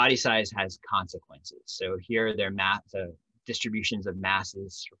 And body size has consequences. So here are their distributions of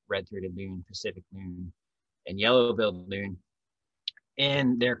masses: red-throated loon, Pacific loon, and yellow-billed loon,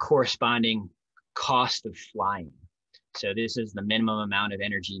 and their corresponding cost of flying. So this is the minimum amount of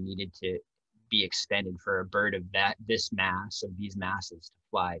energy needed to be expended for a bird of these masses to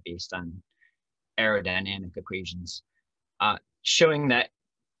fly based on aerodynamic equations, showing that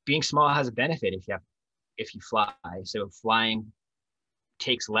being small has a benefit if you fly. So flying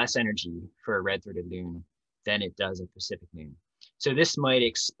takes less energy for a red-throated loon than it does a Pacific loon. So this might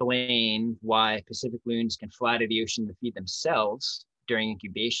explain why Pacific loons can fly to the ocean to feed themselves during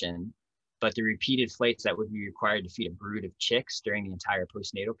incubation, but the repeated flights that would be required to feed a brood of chicks during the entire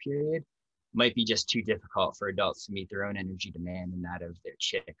postnatal period might be just too difficult for adults to meet their own energy demand and that of their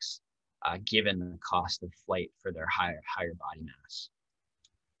chicks, given the cost of flight for their higher body mass.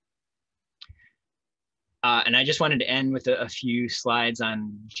 And I just wanted to end with a few slides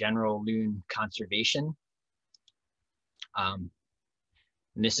on general loon conservation. And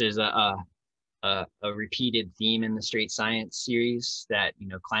this is a repeated theme in the Strait Science series that,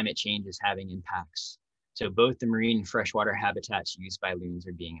 climate change is having impacts. So both the marine and freshwater habitats used by loons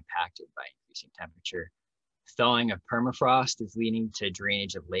are being impacted by increasing temperature. Thawing of permafrost is leading to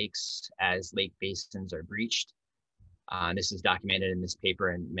drainage of lakes as lake basins are breached. This is documented in this paper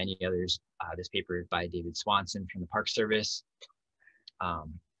and many others. This paper is by David Swanson from the Park Service.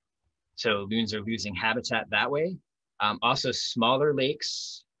 So loons are losing habitat that way. Also, smaller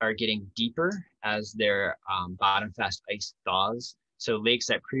lakes are getting deeper as their bottom fast ice thaws. So lakes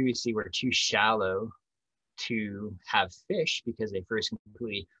that previously were too shallow to have fish because they froze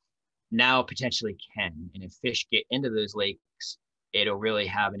completely now potentially can. And if fish get into those lakes, it'll really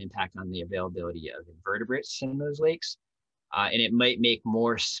have an impact on the availability of invertebrates in those lakes. And it might make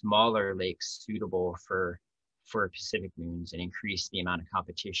more smaller lakes suitable for Pacific loons and increase the amount of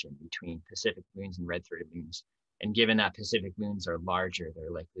competition between Pacific loons and red-throated loons. And given that Pacific loons are larger, they're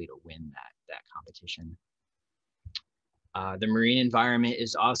likely to win that competition. The marine environment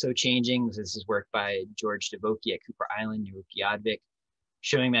is also changing. This is work by George DeVoki at Cooper Island, Nurukiyadvik,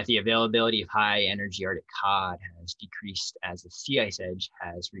 showing that the availability of high energy Arctic cod has decreased as the sea ice edge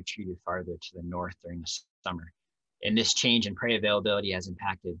has retreated farther to the north during the summer. And this change in prey availability has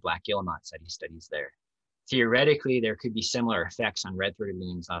impacted black guillemots that he studies there. Theoretically, there could be similar effects on red-throated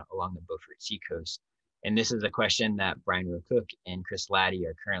loons along the Beaufort seacoast. And this is a question that Brian Rocook and Chris Laddie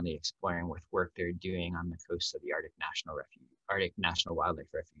are currently exploring with work they're doing on the coast of the Arctic National Wildlife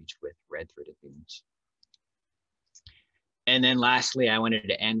Refuge with red-throated loons. And then lastly, I wanted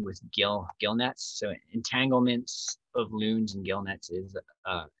to end with gill nets. So entanglements of loons and gill nets is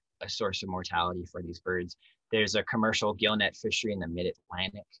a source of mortality for these birds. There's a commercial gill net fishery in the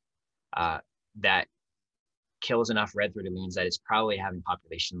mid-Atlantic that kills enough red-throated loons that it's probably having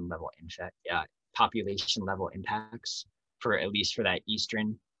population level impacts for at least for that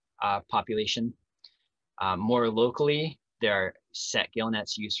eastern population. More locally, there are set gill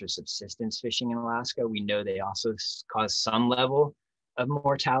nets used for subsistence fishing in Alaska. We know they also cause some level of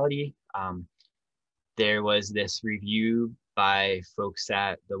mortality. There was this review by folks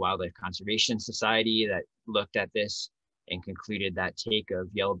at the Wildlife Conservation Society that looked at this and concluded that take of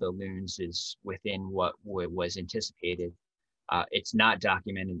yellow-billed loons is within what was anticipated. It's not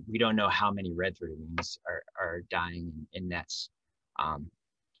documented. We don't know how many red-throated loons are dying in nets.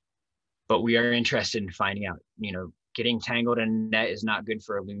 But we are interested in finding out, getting tangled in a net is not good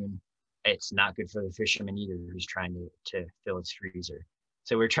for a loon. It's not good for the fisherman either who's trying to fill its freezer.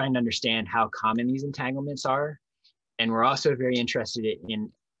 So we're trying to understand how common these entanglements are. And we're also very interested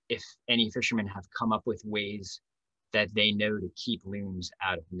in if any fishermen have come up with ways that they know to keep loons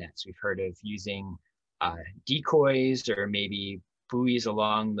out of nets. We've heard of using decoys or maybe buoys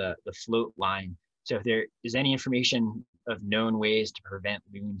along the float line. So if there is any information of known ways to prevent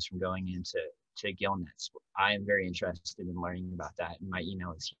loons from going into gill nets, I am very interested in learning about that, and my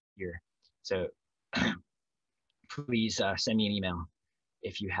email is here. So please send me an email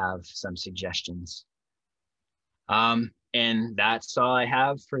if you have some suggestions. And that's all I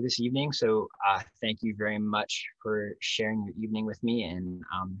have for this evening. So thank you very much for sharing your evening with me, and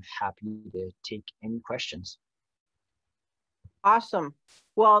I'm happy to take any questions. Awesome.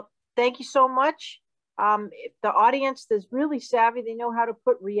 Well, thank you so much. If the audience is really savvy, they know how to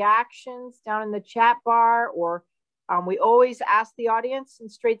put reactions down in the chat bar, or we always ask the audience in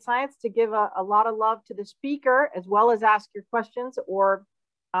Strait Science to give a lot of love to the speaker, as well as ask your questions, or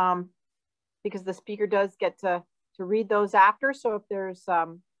because the speaker does get to read those after. So if there's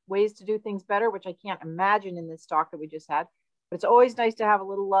ways to do things better, which I can't imagine in this talk that we just had, but it's always nice to have a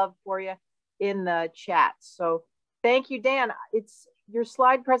little love for you in the chat. So thank you, Dan. Your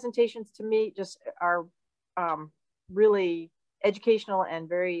slide presentations to me just are really educational and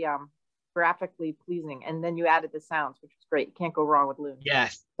very graphically pleasing. And then you added the sounds, which was great. You can't go wrong with Loon.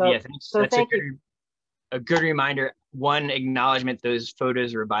 Yes. So, yeah, thanks. So That's thank you. A good reminder. One acknowledgement, those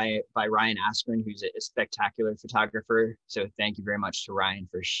photos were by Ryan Asprin, who's a spectacular photographer. So thank you very much to Ryan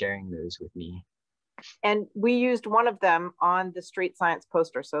for sharing those with me. And we used one of them on the Strait Science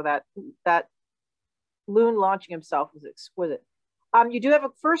poster. So that loon launching himself was exquisite. You do have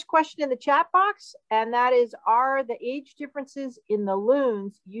a first question in the chat box, and that is, are the age differences in the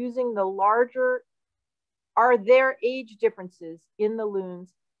loons using the larger, are there age differences in the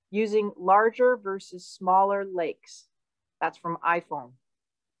loons using larger versus smaller lakes? That's from iPhone.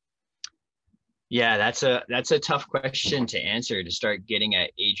 Yeah, that's a tough question to answer. To start getting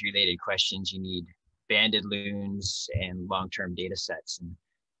at age-related questions, you need banded loons and long-term data sets, and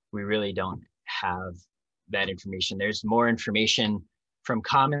we really don't have that information. There's more information from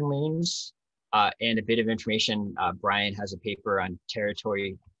common loons and a bit of information. Brian has a paper on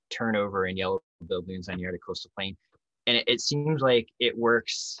territory turnover in yellow-billed loons on the Arctic coastal plain, and it seems like it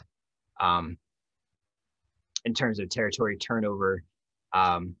works in terms of territory turnover.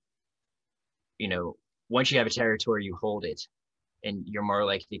 Once you have a territory, you hold it, and you're more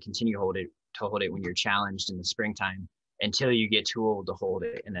likely to continue to hold it when you're challenged in the springtime until you get too old to hold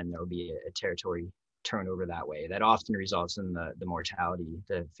it, and then there'll be a territory turnover that way. That often results in the mortality,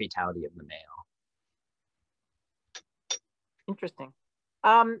 the fatality of the male. Interesting.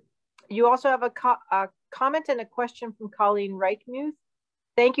 You also have a comment and a question from Colleen Reichmuth.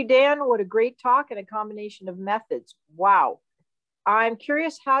 Thank you, Dan. What a great talk and a combination of methods. Wow. I'm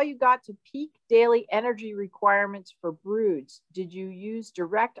curious how you got to peak daily energy requirements for broods. Did you use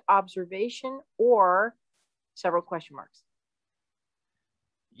direct observation or several question marks?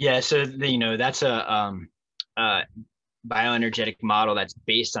 Yeah, so that's a bioenergetic model that's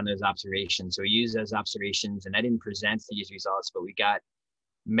based on those observations. So we use those observations, and I didn't present these results, but we got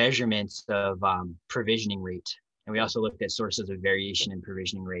measurements of provisioning rate. And we also looked at sources of variation in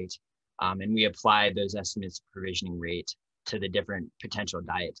provisioning rate. And we applied those estimates of provisioning rate to the different potential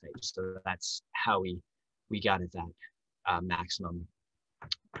diet types. So that's how we got at that maximum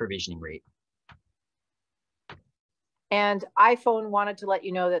provisioning rate. And iPhone wanted to let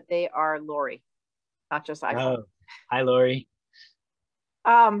you know that they are Lori, not just iPhone. Oh, hi, Lori.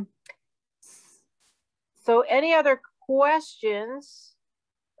 So any other questions?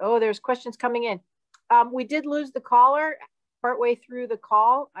 Oh, there's questions coming in. We did lose the caller partway through the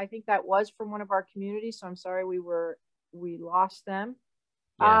call. I think that was from one of our communities, so I'm sorry we lost them.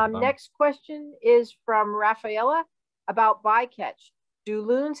 Yeah, next question is from Rafaela about bycatch. Do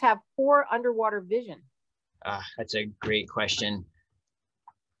loons have poor underwater vision? That's a great question.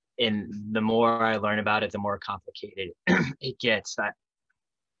 And the more I learn about it, the more complicated it gets.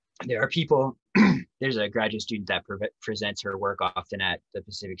 There are people, there's a graduate student that presents her work often at the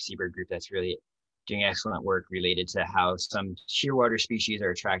Pacific Seabird Group that's really doing excellent work related to how some shearwater species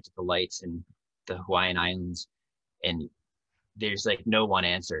are attracted to lights in the Hawaiian Islands. And there's like no one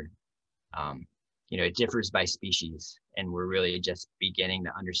answer. You know, it differs by species, and we're really just beginning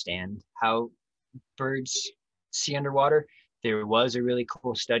to understand how birds see underwater. There was a really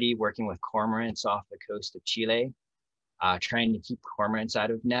cool study working with cormorants off the coast of Chile, trying to keep cormorants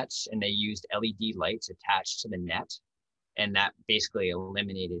out of nets, and they used LED lights attached to the net, and that basically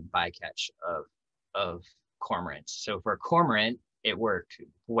eliminated bycatch of cormorants. So for a cormorant, it worked.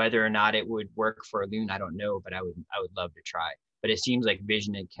 Whether or not it would work for a loon, I don't know, but I would love to try. But it seems like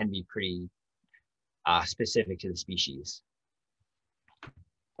vision, it can be pretty specific to the species.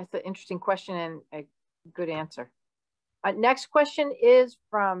 That's an interesting question and a good answer. Next question is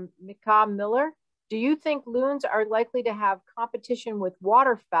from Mika Miller. Do you think loons are likely to have competition with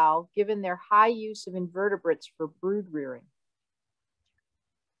waterfowl given their high use of invertebrates for brood rearing?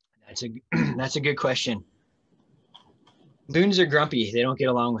 That's a good question. Loons are grumpy. They don't get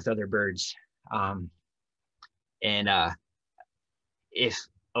along with other birds.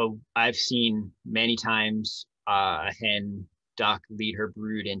 I've seen many times a hen duck lead her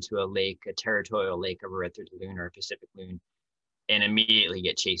brood into a lake, a territorial lake of a red-throated loon or a Pacific loon, and immediately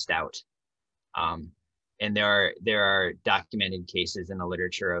get chased out. And there are documented cases in the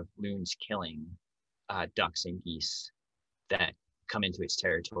literature of loons killing ducks and geese that come into its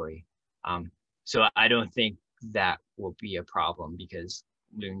territory. So I don't think that will be a problem, because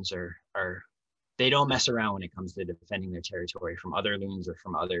loons they don't mess around when it comes to defending their territory from other loons or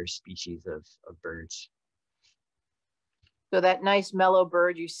from other species of birds. So that nice mellow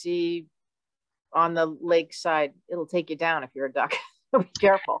bird you see on the lakeside, it'll take you down if you're a duck. So be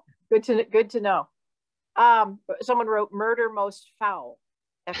careful. Good to know. Someone wrote "murder most fowl,"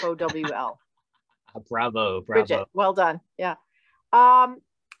 FOWL. Bravo. Bridget, well done. Yeah.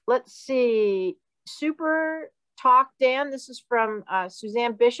 Let's see. Super Talk Dan. This is from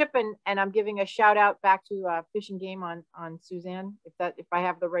Suzanne Bishop, and I'm giving a shout out back to Fish and Game on Suzanne, if I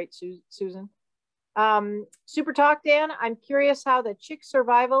have the right Susan. Super Talk Dan. I'm curious how the chick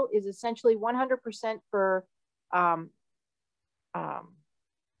survival is essentially 100% for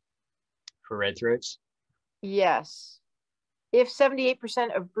red throats. Yes. If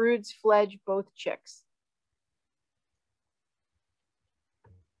 78% of broods fledge both chicks.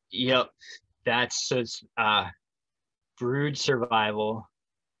 Yep, brood survival.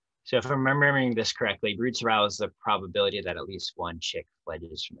 So if I'm remembering this correctly, brood survival is the probability that at least one chick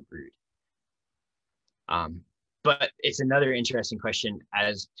fledges from the brood. But it's another interesting question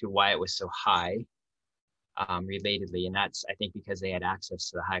as to why it was so high, relatedly, and that's, I think, because they had access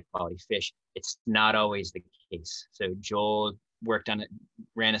to the high quality fish. It's not always the case. So Joel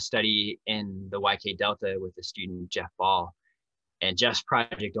ran a study in the YK Delta with the student Jeff Ball, and Jeff's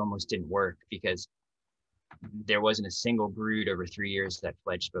project almost didn't work because there wasn't a single brood over 3 years that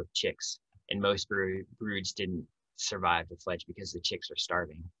fledged both chicks, and most broods didn't survive to fledge because the chicks are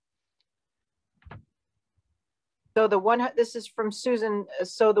starving. So this is from Susan.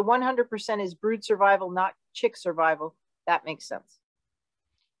 So the 100% is brood survival, not chick survival. That makes sense.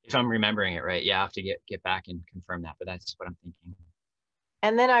 If I'm remembering it right. Yeah, I have to get back and confirm that, but that's what I'm thinking.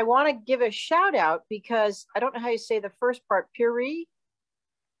 And then I want to give a shout out because I don't know how you say the first part. Piri.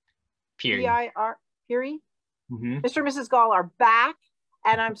 P-I-R. Piri. Mr. and Mrs. Gall are back,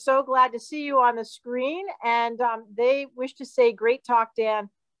 and I'm so glad to see you on the screen. And they wish to say, great talk, Dan.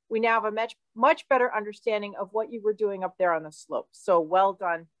 We now have a much better understanding of what you were doing up there on the slope. So well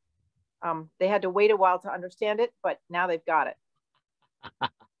done. They had to wait a while to understand it, but now they've got it.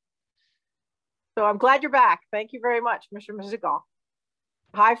 So I'm glad you're back. Thank you very much, Mr. and Mrs. Gall.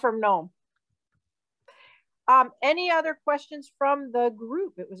 Hi from Nome. Any other questions from the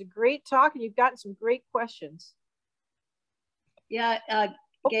group? It was a great talk, and you've gotten some great questions. Yeah,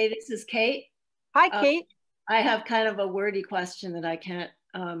 Gay, this is Kate. Hi, Kate. I have kind of a wordy question that I can't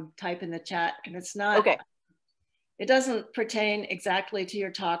type in the chat, and it's not, okay. It doesn't pertain exactly to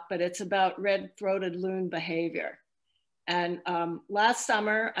your talk, but it's about red-throated loon behavior. And last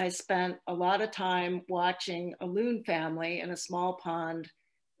summer, I spent a lot of time watching a loon family in a small pond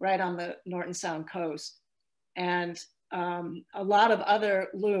right on the Norton Sound coast. And a lot of other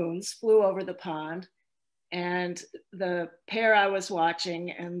loons flew over the pond, and the pair I was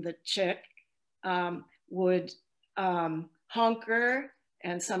watching and the chick would hunker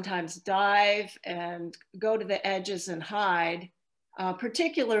and sometimes dive and go to the edges and hide,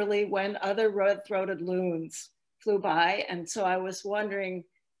 particularly when other red-throated loons flew by. And so I was wondering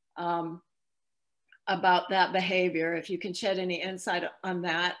about that behavior, if you can shed any insight on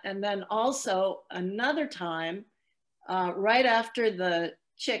that. And then also another time, right after the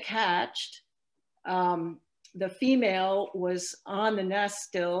chick hatched, The female was on the nest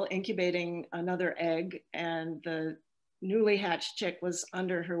still, incubating another egg, and the newly hatched chick was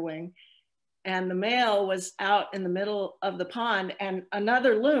under her wing. And the male was out in the middle of the pond, and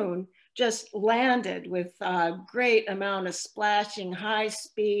another loon just landed with a great amount of splashing, high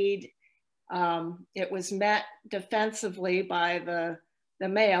speed. It was met defensively by the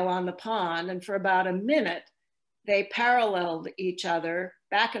male on the pond, and for about a minute, they paralleled each other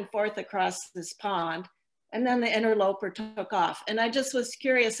back and forth across this pond, and then the interloper took off. And I just was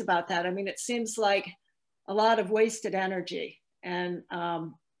curious about that. I mean, it seems like a lot of wasted energy. And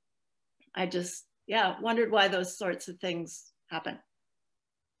I just, yeah, wondered why those sorts of things happen.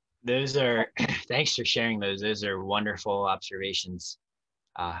 Those are, thanks for sharing those. Those are wonderful observations.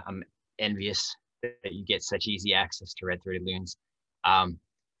 I'm envious that you get such easy access to red-throated loons.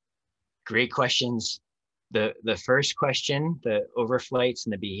 Great questions. The first question, the overflights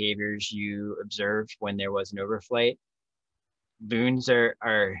and the behaviors you observed when there was an overflight. Loons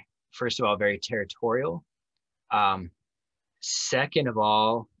are first of all, very territorial. Second of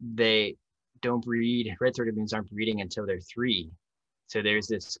all, they don't breed, red-throated loons aren't breeding until they're 3. So there's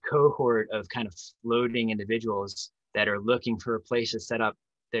this cohort of kind of floating individuals that are looking for a place to set up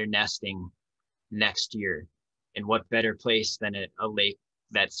their nesting next year. And what better place than a lake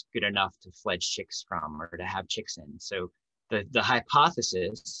that's good enough to fledge chicks from or to have chicks in. So the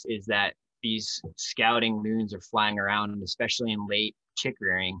hypothesis is that these scouting loons are flying around, especially in late chick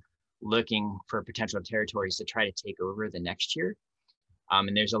rearing, looking for potential territories to try to take over the next year.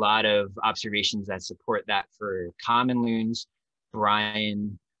 And there's a lot of observations that support that for common loons.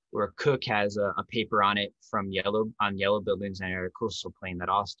 Brian or Cook has a paper on it from yellow-billed loons in our coastal plain that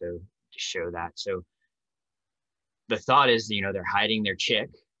also show that. So the thought is, they're hiding their chick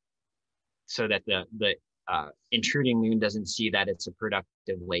so that the intruding loon doesn't see that it's a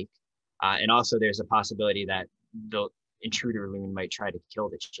productive lake. And also there's a possibility that the intruder loon might try to kill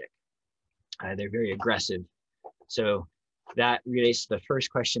the chick. They're very aggressive. So that relates to the first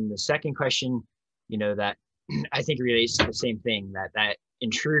question. The second question, that I think relates to the same thing, that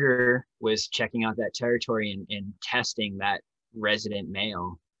intruder was checking out that territory and testing that resident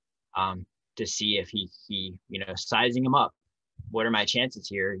male to see if he sizing him up. What are my chances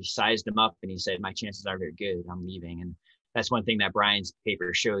here? He sized him up and he said, my chances are very good, I'm leaving. And that's one thing that Brian's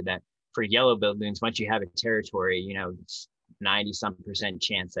paper showed, that for yellow-billed loons, once you have a territory, it's 90-some%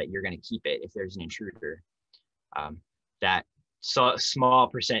 chance that you're going to keep it if there's an intruder. That small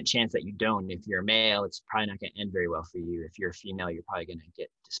percent chance that you don't, if you're a male, it's probably not going to end very well for you. If you're a female, you're probably going to get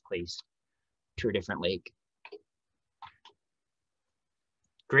displaced to a different lake.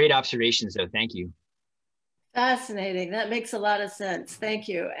 Great observations, though. Thank you. Fascinating. That makes a lot of sense. Thank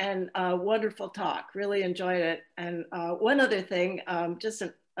you. And wonderful talk. Really enjoyed it. And one other thing, just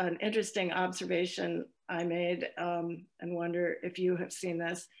an interesting observation I made, and wonder if you have seen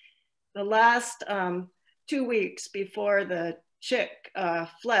this. The last 2 weeks before the chick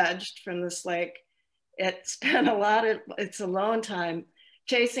fledged from this lake, it spent its alone time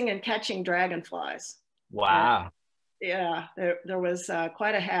chasing and catching dragonflies. Wow. Yeah, there was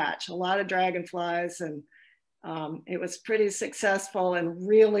quite a hatch, a lot of dragonflies, and it was pretty successful and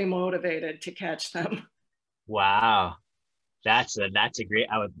really motivated to catch them. Wow, that's a great.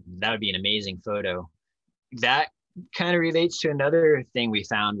 That would be an amazing photo. That kind of relates to another thing we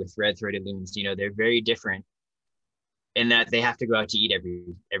found with red-throated loons. They're very different in that they have to go out to eat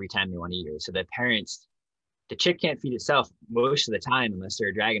every time they want to eat. So the chick can't feed itself most of the time unless there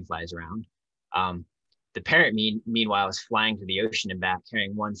are dragonflies around. The parent, meanwhile, is flying to the ocean and back,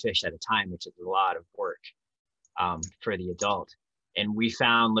 carrying one fish at a time, which is a lot of work for the adult. And we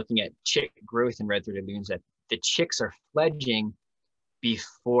found, looking at chick growth in red-throated loons, that the chicks are fledging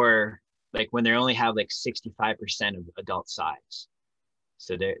before, when they only have 65% of adult size.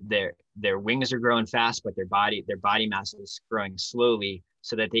 So their wings are growing fast, but their body mass is growing slowly,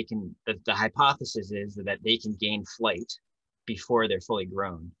 so that they can. The hypothesis is that they can gain flight before they're fully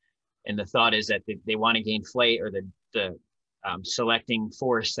grown. And the thought is that they want to gain flight, or the selecting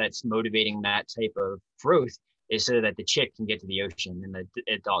force that's motivating that type of growth is so that the chick can get to the ocean and the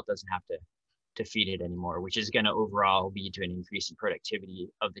adult doesn't have to feed it anymore, which is going to overall lead to an increase in productivity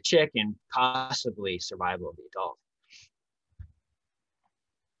of the chick and possibly survival of the adult.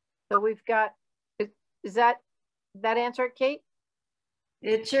 So we've got, is that answer it, Kate?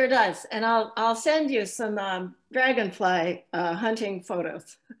 It sure does. And I'll send you some dragonfly hunting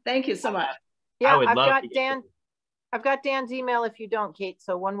photos. Thank you so much. Yeah, I've got Dan's email if you don't, Kate.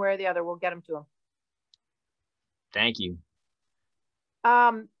 So one way or the other, we'll get them to him. Thank you.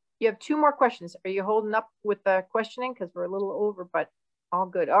 You have 2 more questions. Are you holding up with the questioning? Because we're a little over, but all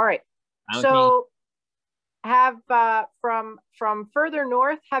good. All right. So have from further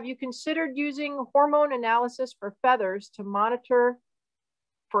north, have you considered using hormone analysis for feathers to monitor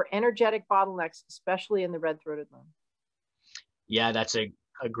for energetic bottlenecks, especially in the red-throated loon? Yeah, that's a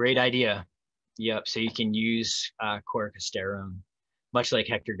great idea. Yep. So you can use corticosterone, much like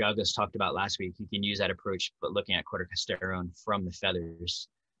Hector Douglas talked about last week. You can use that approach, but looking at corticosterone from the feathers.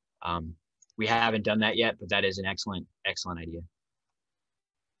 We haven't done that yet, but that is an excellent idea.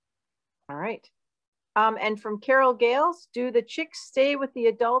 All right. And from Carol Gales, do the chicks stay with the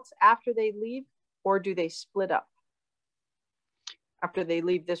adults after they leave, or do they split up after they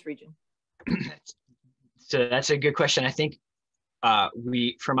leave this region? So that's a good question. I think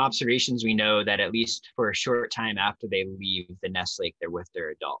from observations, we know that at least for a short time after they leave the nest lake, they're with their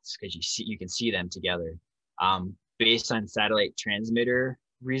adults, because you can see them together. Based on satellite transmitter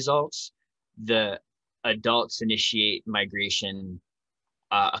results, the adults initiate migration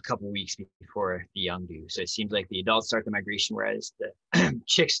a couple weeks before the young do. So it seems like the adults start the migration, whereas the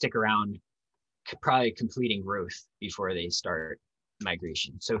chicks stick around, probably completing growth before they start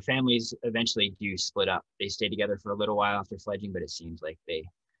migration. So families eventually do split up. They stay together for a little while after fledging, but it seems like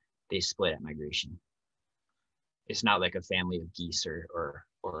they split at migration. It's not like a family of geese or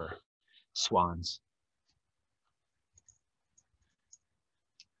swans.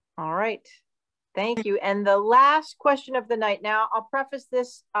 All right. Thank you. And the last question of the night. Now, I'll preface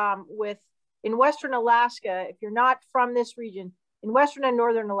this with, in Western Alaska, if you're not from this region, in Western and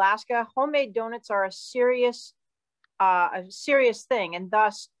Northern Alaska, homemade donuts are a serious thing. And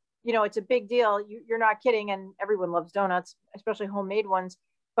thus, you know, it's a big deal. You're not kidding. And everyone loves donuts, especially homemade ones.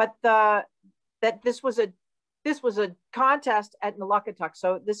 But this was a contest at Nalucatuck.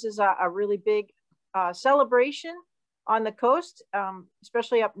 So this is a really big celebration on the coast,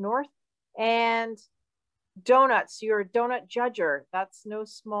 especially up north. And donuts, you're a donut judger. That's no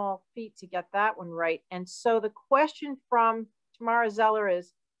small feat to get that one right. And so the question from Tamara Zeller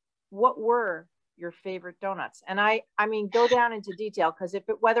is, what were your favorite donuts? And I mean, go down into detail, because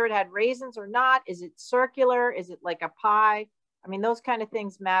whether it had raisins or not, is it circular? Is it like a pie? I mean, those kind of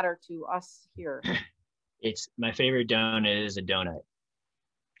things matter to us here. It's my favorite donut is a donut.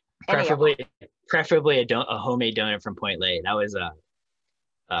 Preferably a homemade donut from Point Lay. That was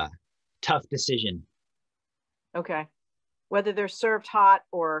a tough decision. Okay. Whether they're served hot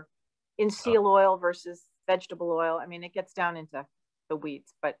or in seal oil versus vegetable oil. I mean, it gets down into the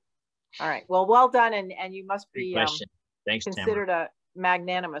weeds, but all right. Well done. And you must be Thanks, considered Tamara. a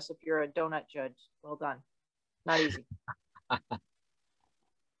magnanimous if you're a donut judge. Well done. Not easy.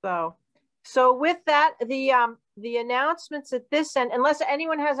 So with that, the announcements at this end, unless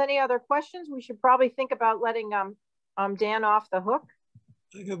anyone has any other questions, we should probably think about letting Dan off the hook.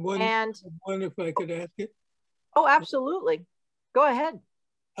 I have one if I could ask it. Oh, absolutely. Go ahead.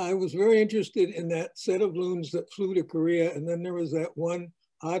 I was very interested in that set of loons that flew to Korea, and then there was that one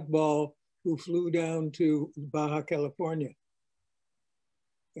oddball who flew down to Baja California.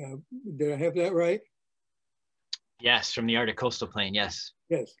 Did I have that right? Yes, from the Arctic coastal plain, yes.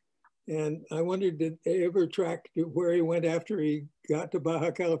 Yes. And I wondered, did they ever track to where he went after he got to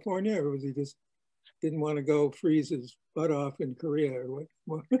Baja California, or was he just didn't want to go freeze his butt off in Korea or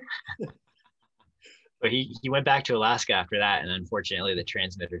what? But he went back to Alaska after that, and unfortunately the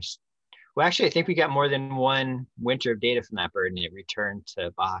transmitters. Well, actually, I think we got more than one winter of data from that bird, and it returned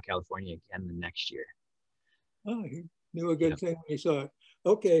to Baja California again the next year. Oh, he knew a good thing when he saw it.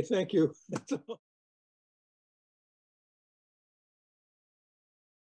 Okay, thank you. That's all.